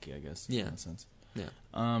steampunky, I guess. Yeah. In that sense. Yeah.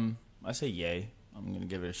 I say yay. I'm gonna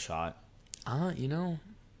give it a shot.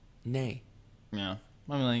 Nay. Yeah.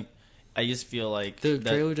 I mean, like, I just feel like The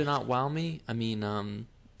trailer did not wow me. I mean,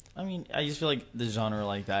 I just feel like the genre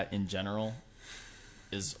like that in general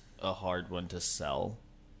is a hard one to sell.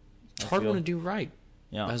 it's a hard one to do right.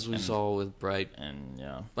 Yeah. As we saw with Bright. And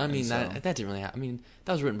yeah. I mean, and that didn't really happen. I mean,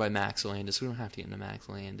 that was written by Max Landis. We don't have to get into Max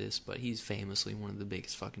Landis, but he's famously one of the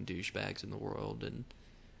biggest fucking douchebags in the world. And,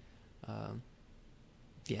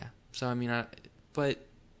 yeah. So, I mean, but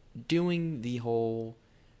doing the whole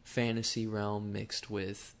fantasy realm mixed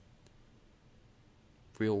with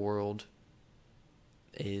real world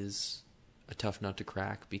is a tough nut to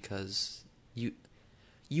crack because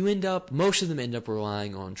most of them end up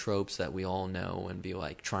relying on tropes that we all know and be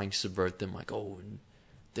like trying to subvert them, like, oh, in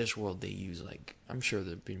this world they use, like, I'm sure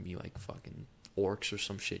there'd be like fucking orcs or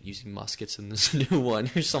some shit using muskets in this new one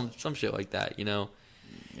or some shit like that, you know?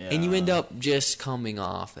 Yeah. And you end up just coming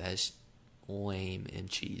off as lame and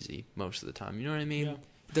cheesy most of the time, you know what I mean? Yeah.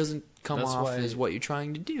 It doesn't come off as what you're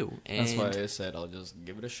trying to do. And that's why I said I'll just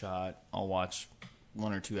give it a shot. I'll watch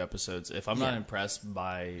 1 or 2 episodes. If I'm not impressed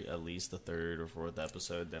by at least the 3rd or 4th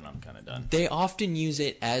episode, then I'm kind of done. They often use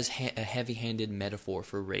it as a heavy-handed metaphor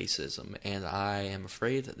for racism, and I am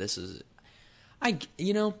afraid that this is...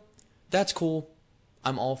 that's cool.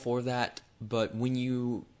 I'm all for that, but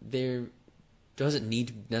when there doesn't need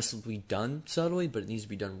to necessarily be done subtly, but it needs to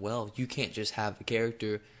be done well. You can't just have a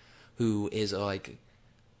character who is like...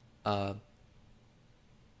 God,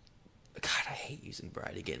 I hate using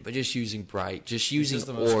Bright again, but just using Bright, just using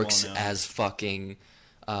orcs as fucking,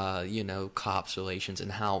 cops relations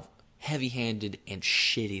and how heavy-handed and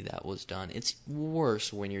shitty that was done. It's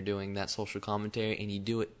worse when you're doing that social commentary and you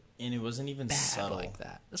do it and it wasn't even subtle like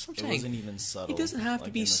that. That's what I'm saying. It wasn't even subtle. It doesn't have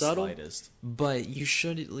to be subtle, but you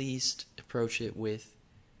should at least approach it with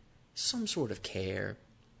some sort of care.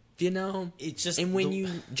 You know, it's just when you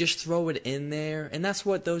just throw it in there, and that's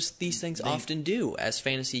what these things often do. As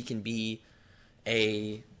fantasy can be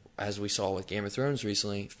as we saw with Game of Thrones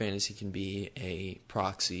recently, fantasy can be a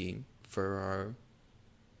proxy for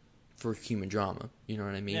human drama. You know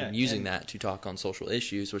what I mean? Yeah, using that to talk on social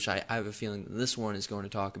issues, which I have a feeling that this one is going to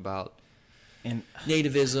talk about, and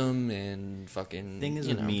nativism and fucking. Thing is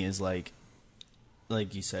with me is like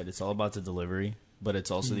you said, it's all about the delivery, but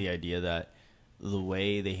it's also the idea that. The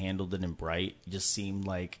way they handled it in Bright just seemed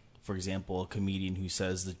like, for example, a comedian who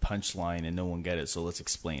says the punchline and no one get it, so let's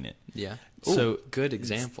explain it. Yeah. So good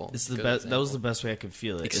example. It's the best. That was the best way I could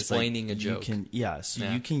feel it. Explaining a joke.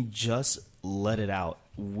 You can just let it out.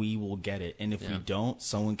 We will get it, and if we don't,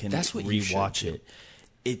 someone can rewatch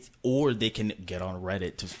it. Or they can get on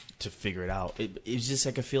Reddit to figure it out. It's just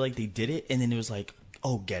like I feel like they did it, and then it was like,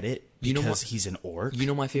 oh, get it because he's an orc. You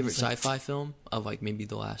know my favorite sci-fi film of like maybe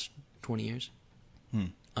the last 20 years.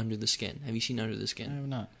 Under the Skin. Have you seen Under the Skin? I have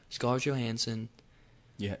not. Scarlett Johansson.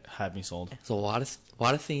 You had me sold. It's a lot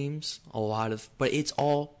of themes, but it's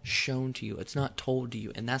all shown to you. It's not told to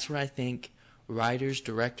you, and that's what I think writers,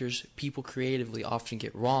 directors, people creatively often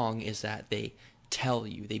get wrong, is that they tell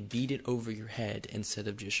you, they beat it over your head instead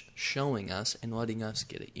of just showing us and letting us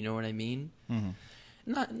get it. You know what I mean? Mm-hmm.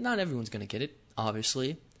 Not everyone's gonna get it,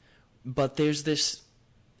 obviously, but there's this.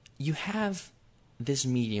 You have this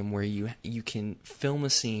medium where you can film a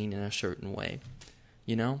scene in a certain way,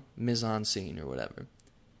 you know, mise en scene or whatever.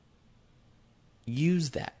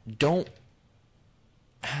 Use that. Don't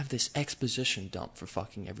have this exposition dump for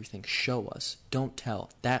fucking everything. Show us. Don't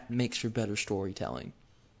tell. That makes for better storytelling.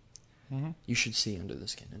 Mm-hmm. You should see Under the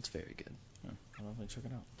Skin. It's very good. Yeah, I'll definitely check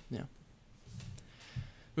it out. Yeah.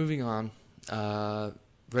 Moving on.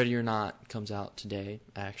 Ready or Not comes out today,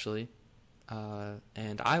 actually.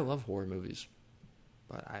 And I love horror movies.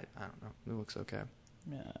 But I don't know. It looks okay.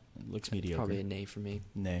 Yeah, it looks mediocre. Probably a nay for me.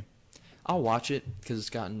 Nay. I'll watch it because it's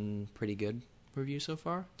gotten pretty good reviews so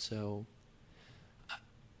far. So,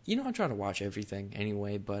 you know, I try to watch everything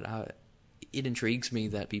anyway, but it intrigues me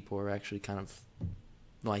that people are actually kind of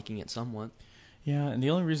liking it somewhat. Yeah, and the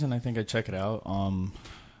only reason I think I check it out,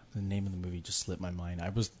 the name of the movie just slipped my mind. I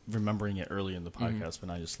was remembering it earlier in the podcast, but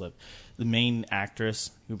I just slipped. The main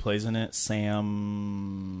actress who plays in it,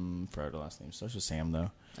 Sam, I forgot her last name. Starts with Sam,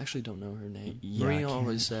 though. I actually don't know her name. Yeah, Maria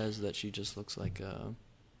always says that she just looks like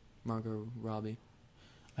Margot Robbie.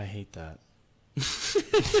 I hate that.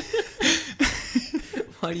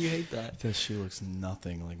 Why do you hate that? Because she looks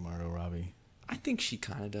nothing like Margot Robbie. I think she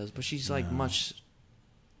kind of does, but she's like much.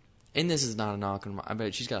 And this is not a knock on. I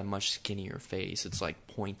bet she's got a much skinnier face. It's like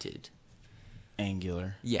pointed,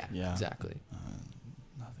 angular. Yeah. Exactly.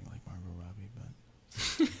 Nothing like Margot Robbie,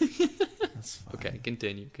 but that's fine. Okay,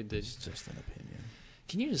 continue. It's just an opinion.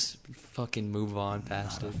 Can you just fucking move on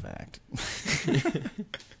past Not it? a fact.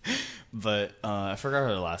 But I forgot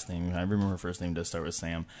her last name. I remember her first name does start with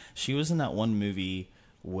Sam. She was in that one movie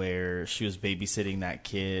where she was babysitting that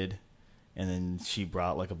kid, and then she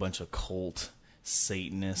brought like a bunch of cult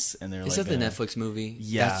Satanists, and they're Is like, that the Netflix movie?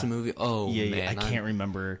 Yeah, That's the movie. Oh yeah, man, I can't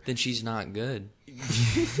remember. Then she's not good.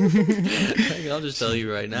 I'll just tell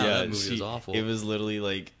you right now, that movie was awful. It was literally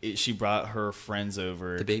like she brought her friends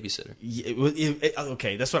over. The Babysitter.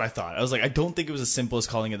 Okay, that's what I thought. I was like, I don't think it was as simple as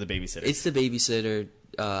calling it The Babysitter. It's The Babysitter,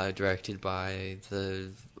 directed by the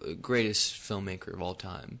greatest filmmaker of all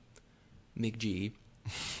time, McG.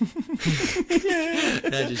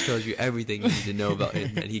 That just tells you everything you need to know about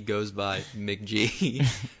him. That he goes by McG.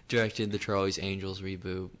 Directed the Charlie's Angels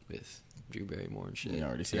reboot with Drew Barrymore and shit. You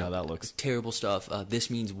already see how that looks. Terrible stuff. This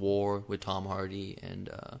Means War with Tom Hardy and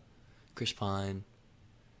Chris Pine.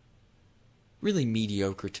 Really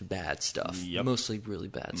mediocre to bad stuff. Yep. Mostly really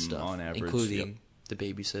bad stuff. On average, including The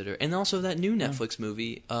Babysitter. And also that new Netflix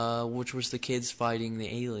movie, which was the kids fighting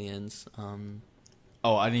the aliens.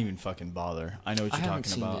 Oh, I didn't even fucking bother. I know what you're haven't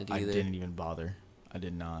talking seen about. it I either. didn't even bother. I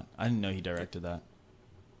did not. I didn't know he directed that.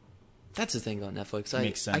 That's the thing about Netflix.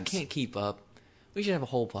 Makes sense. I can't keep up. We should have a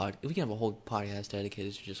whole We can have a whole podcast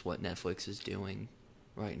dedicated to just what Netflix is doing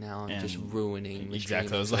right now and just ruining the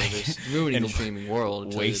exactly, streaming service, ruining the streaming world,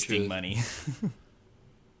 to tell you the wasting truth. money.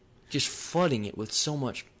 Just flooding it with so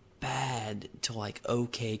much bad to like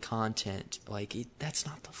okay content. Like that's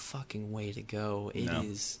not the fucking way to go. It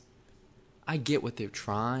is. I get what they're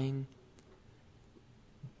trying,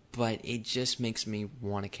 but it just makes me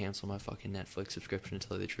want to cancel my fucking Netflix subscription, to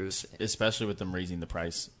tell you the truth. Especially with them raising the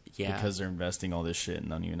price. Yeah. Because they're investing all this shit and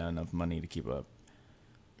don't even have enough money to keep up.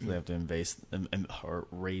 So they have to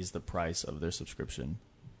raise the price of their subscription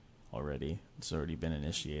already. It's already been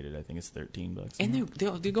initiated. I think it's $13. And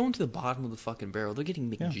they're going to the bottom of the fucking barrel. They're getting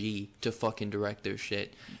McG to fucking direct their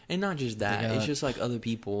shit. And not just that, it's just like other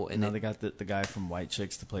people. And now they got the guy from White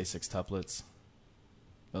Chicks to play Sextuplets.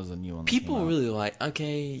 That was a new one. People really like,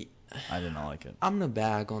 okay. I did not like it. I'm going to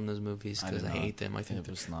bag on those movies because I hate them. I think it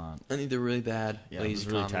was not. I think they're really bad. Yeah, lazy it was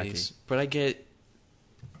really comedies. tacky. But I get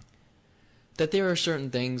that there are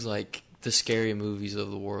certain things like the scary movies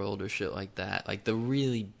of the world or shit like that. Like the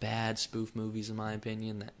really bad spoof movies, in my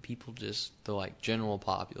opinion, that people just, the like general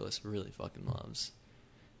populace really fucking loves.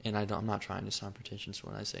 And I'm not trying to sound pretentious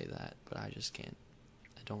when I say that, but I just can't.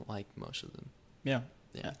 I don't like most of them. Yeah.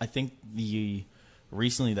 Yeah. I think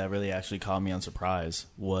recently that really actually caught me on surprise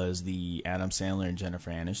was the Adam Sandler and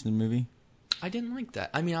Jennifer Aniston movie. I didn't like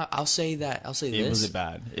that. I mean, I'll say that. I'll say this. Was it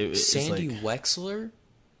bad? Sandy Wexler,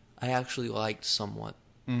 I actually liked somewhat.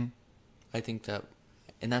 Mm. I think that,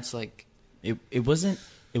 and that's like, it wasn't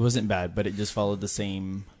bad, but it just followed the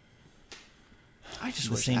same I just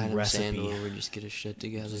the wish same Adam recipe. Sandler would just get his shit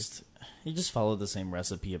together. He just followed the same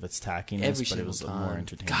recipe of its tackiness, Every but it single was time. more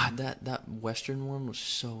entertaining. God, that Western one was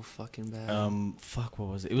so fucking bad. Fuck, what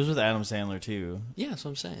was it? It was with Adam Sandler too. Yeah, that's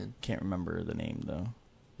what I'm saying. Can't remember the name though.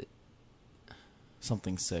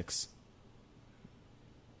 Something 6.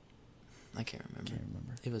 I can't remember.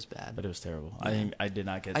 It was bad. But it was terrible. Yeah. I did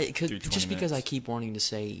not get through 20 just because I minutes. keep wanting to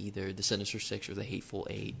say either the Sinister Six or the Hateful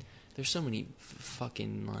Eight. There's so many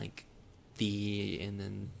fucking like and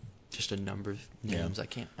then just a number of names. Yeah.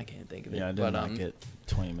 I can't think of it. Yeah, I did not get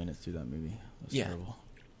 20 minutes through that movie. It was terrible.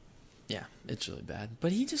 Yeah, it's really bad.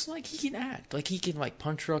 But he just he can act. Like he can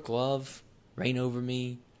Punch Drunk Love, Reign Over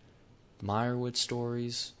Me, Meyerowitz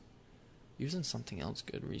Stories. He was in something else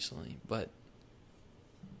good recently, but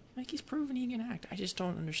he's proven he can act. I just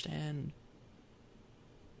don't understand.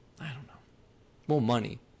 I don't know. Well,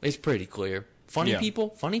 money. It's pretty clear. Funny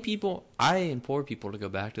people. I implore people to go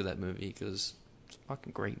back to that movie because it's a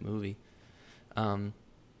fucking great movie. But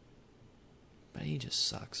he just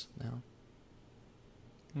sucks now.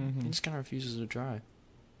 Mm-hmm. He just kind of refuses to try.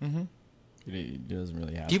 Mm-hmm. He doesn't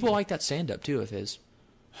really have People to. like that stand-up too of his.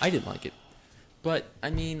 I didn't like it. But, I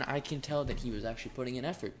mean, I can tell that he was actually putting in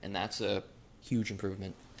effort, and that's a huge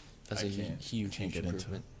improvement. That's a huge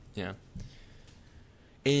improvement. Yeah.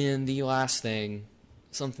 And the last thing,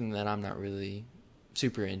 something that I'm not really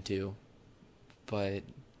super into, but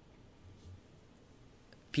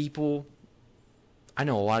I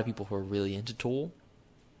know a lot of people who are really into Tool,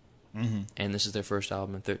 and this is their first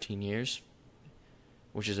album in 13 years,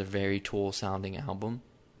 which is a very Tool-sounding album,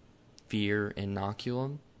 Fear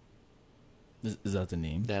Inoculum. Is that the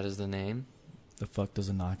name? That is the name. The fuck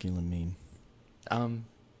does inoculum mean?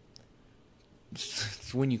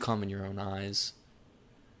 It's when you come in your own eyes.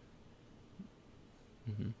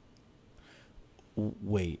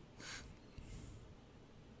 Wait.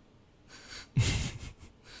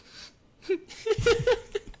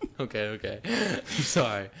 Okay. I'm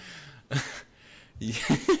sorry.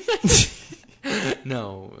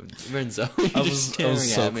 No, Renzo. I was so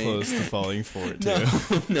close to falling for it too.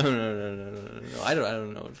 No. I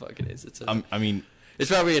don't know what the fuck it is. I mean,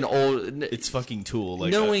 it's probably an old. it's fucking Tool.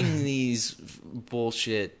 Knowing these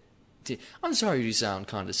bullshit. I'm sorry to sound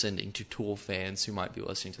condescending to Tool fans who might be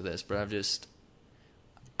listening to this, but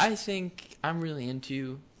I think I'm really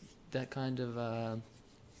into that kind of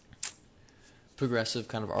progressive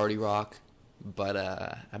kind of arty rock, but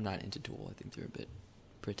I'm not into Tool. I think they're a bit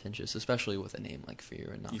pretentious, especially with a name like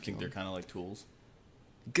Fear and Inoculum. You think they're kind of like Tools?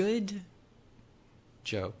 Good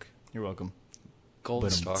joke. You're welcome.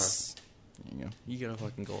 Gold star. There you go. You get a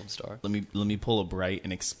fucking gold star. Let me pull a Bright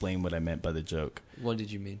and explain what I meant by the joke. What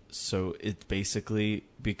did you mean? So it's basically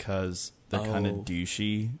because they're kind of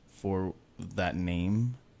douchey for that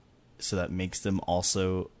name, so that makes them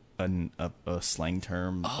also a slang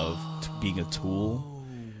term of being a tool.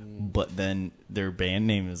 But then their band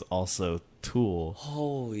name is also Tool.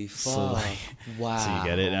 Holy fuck! So Wow. So you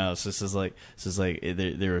get it now. So this is like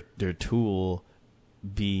they're Tool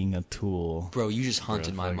being a tool. Bro, you just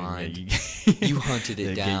hunted my mind. You hunted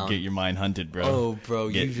it Yeah, down. Get your mind hunted, bro. Oh, bro,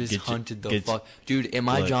 you just hunted the fuck. Dude, am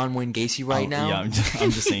I John Wayne Gacy right now? Yeah, I'm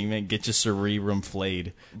just saying, man, get your cerebrum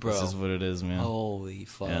flayed. Bro. This is what it is, man. Holy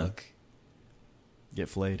fuck. Yeah. Get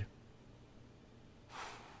flayed.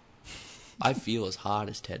 I feel as hot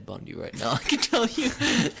as Ted Bundy right now, I can tell you.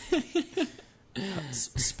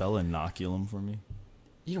 Spell inoculum for me.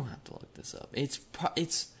 You don't have to look this up. It's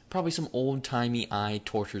probably some old-timey eye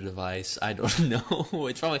torture device. I don't know.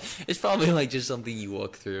 It's probably like just something you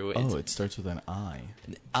look through. It starts with an I.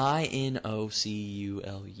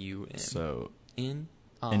 Inoculum. So In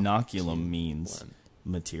inoculum means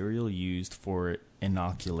material used for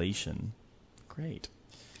inoculation. Great.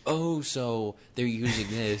 Oh, so they're using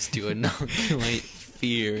this to inoculate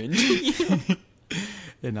fear into you.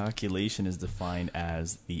 Inoculation is defined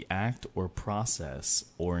as the act or process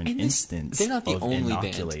or an instance they're not the of only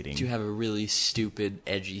inoculating. band to have a really stupid,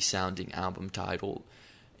 edgy-sounding album title.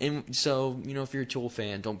 And so, if you're a Tool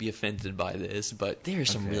fan, don't be offended by this, but there's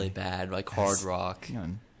some really bad, hard rock. Hang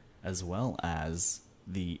on. As well as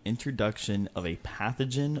the introduction of a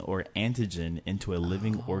pathogen or antigen into a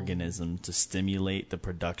living organism to stimulate the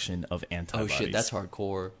production of antibodies. Oh shit, that's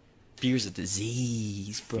hardcore. Fear's a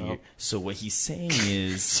disease, bro. So what he's saying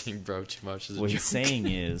is, bro, too much is a what joke. he's saying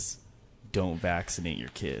is, don't vaccinate your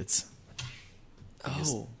kids.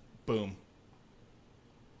 Boom.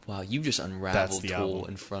 Wow, you just unraveled Tool album.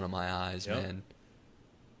 in front of my eyes, man.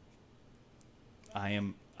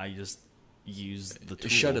 I just use the Tool.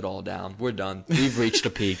 Shut it all down. We're done. We've reached a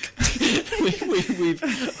peak.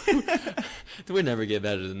 We'll never get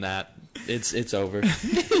better than that. It's over.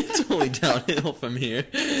 It's only downhill from here.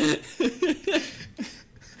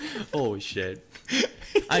 Oh, shit.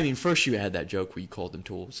 I mean, first you had that joke where you called them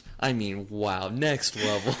tools. I mean, wow, next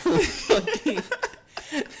level.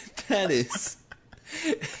 That is...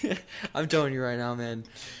 I'm telling you right now, man,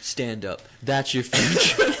 stand up. That's your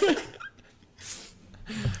future.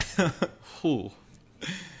 Whew.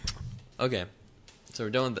 Okay, so we're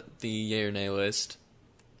done with the yay or nay list.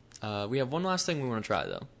 We have one last thing we want to try,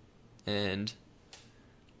 though. And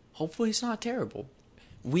hopefully it's not terrible.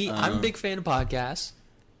 I'm a big fan of podcasts.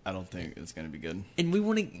 I don't think it's going to be good. And we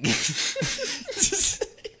want to...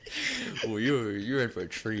 Well, you're in for a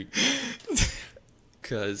treat.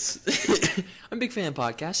 Because I'm a big fan of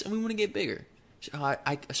podcasts, and we want to get bigger. So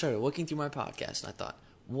I started looking through my podcast, and I thought,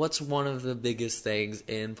 what's one of the biggest things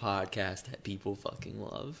in podcasts that people fucking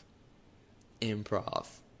love? Improv.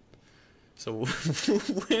 So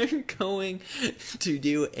we're going to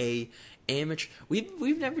do a amateur...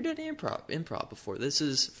 We've never done improv before. This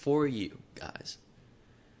is for you, guys.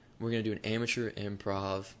 We're going to do an amateur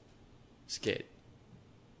improv skit.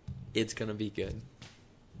 It's going to be good.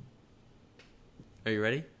 Are you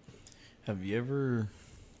ready? Have you ever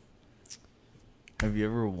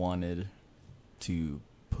wanted to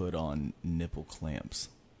put on nipple clamps?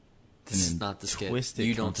 This is not the skit. Twist it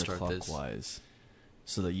You don't start this. counterclockwise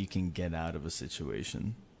so that you can get out of a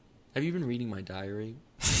situation. Have you been reading my diary?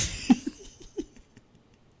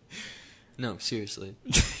 No, seriously.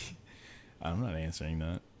 I'm not answering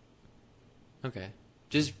that. Okay.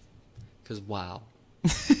 Just because, wow.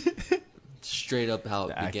 Straight up how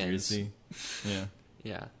it The begins. accuracy. Yeah.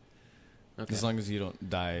 Yeah. Okay. As long as you don't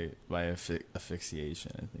die by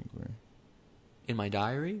asphyxiation, I think we're... In my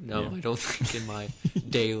diary? No, Yeah. I don't think in my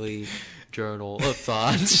daily journal of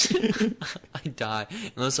thoughts. I die.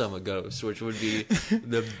 Unless I'm a ghost, which would be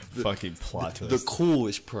the fucking plot twist. the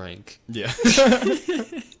coolest prank. Yeah.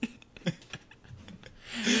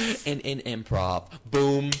 And improv.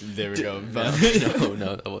 Boom. There we go. No,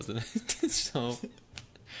 that wasn't it. So,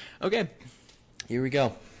 okay. Here we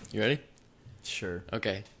go. You ready? Sure.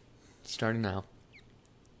 Okay. Starting now.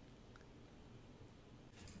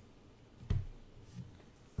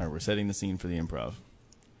 All right, we're setting the scene for the improv.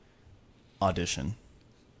 Audition.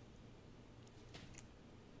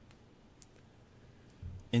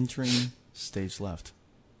 Entering stage left.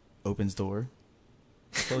 Opens door.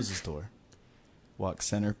 Closes door. Walks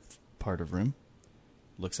center part of room.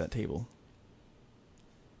 Looks at table.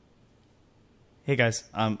 Hey guys,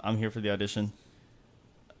 I'm here for the audition.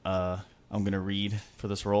 I'm gonna read for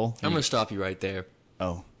this role. I'm going to stop you right there.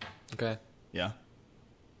 Oh, Okay? yeah.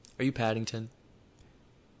 Are you Paddington?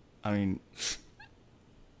 I mean,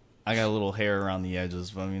 I got a little hair around the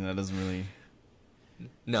edges, but I mean that doesn't really.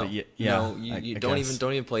 No. But No, I you don't guess.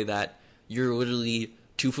 even play that. You're literally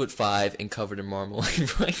 2'5" and covered in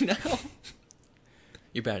marmalade right now.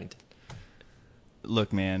 You're Paddington.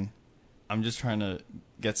 Look, man, I'm just trying to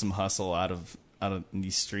get some hustle out of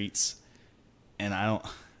these streets, and I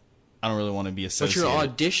don't really want to be But associated. you're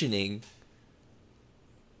auditioning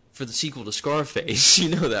for the sequel to Scarface. You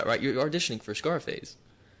know that, right? You're auditioning for Scarface.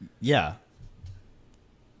 Yeah.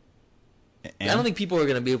 I don't think people are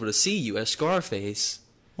going to be able to see you as Scarface.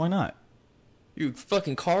 Why not? You're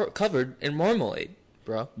fucking covered in marmalade,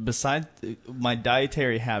 bro. Besides, my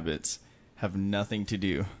dietary habits have nothing to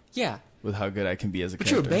do Yeah. with how good I can be as a But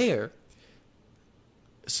character. you're a bear.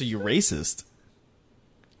 So you're racist.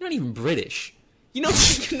 You're not even British. You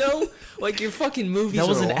know, like your fucking movies That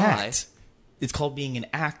was are an a lie. act. It's called being an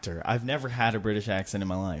actor. I've never had a British accent in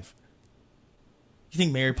my life. You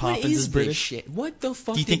think Mary Poppins What is is British? this shit? What the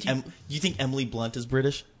fuck Do you did think you think Emily Blunt is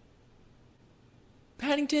British?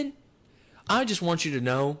 Paddington, I just want you to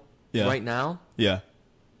know right now, Yeah.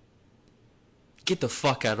 get the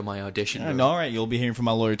fuck out of my audition room. All right, you'll be hearing from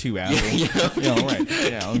my lawyer too, asshole. Yeah, all right.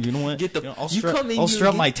 Yeah, you know what? Get the- I'll you strut, come in I'll here strut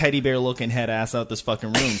and my teddy bear looking head ass out this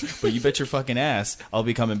fucking room, but you bet your fucking ass I'll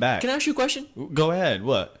be coming back. Can I ask you a question? Go ahead.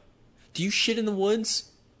 What? Do you shit in the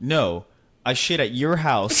woods? No. I shit at your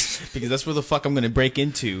house because that's where the fuck I'm going to break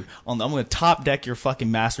into. I'm going to top deck your fucking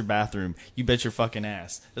master bathroom. You bet your fucking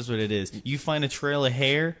ass. That's what it is. You find a trail of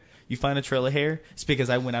hair. It's because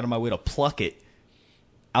I went out of my way to pluck it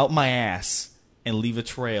out my ass and leave a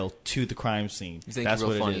trail to the crime scene. You think that's you're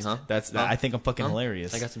real what funny, it is. huh? I think I'm fucking Huh?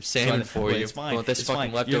 hilarious. I got some salmon for you. It's fine. Want this It's fucking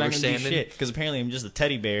fine. leftover You're not gonna salmon? do shit because apparently I'm just a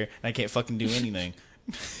teddy bear and I can't fucking do anything.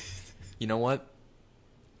 You know what?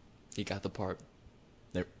 You got the part.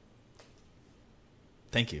 There.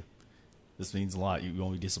 Thank you. This means a lot. You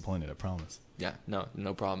won't be disappointed, I promise. Yeah,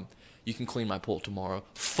 no problem. You can clean my pool tomorrow.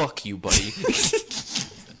 Fuck you, buddy.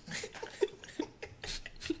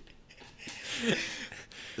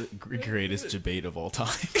 greatest debate of all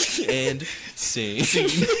time. And scene.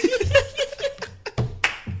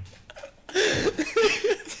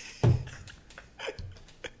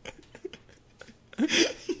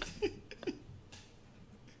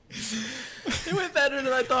 It went better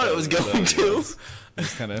than I thought it was going to.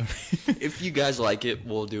 It's kind of. If you guys like it,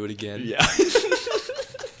 we'll do it again. Yeah.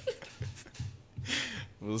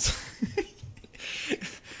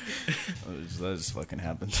 That just fucking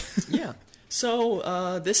happened. Yeah.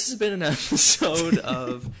 So, this has been an episode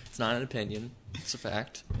of It's Not an Opinion, it's a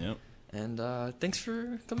fact. Yep. And thanks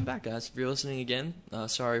for coming back, guys. If you're listening again,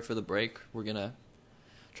 sorry for the break. We're going to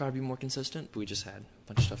try to be more consistent, but we just had a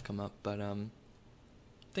bunch of stuff come up. But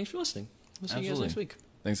thanks for listening. We'll see you guys next week.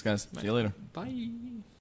 Thanks, guys. See you later. Bye.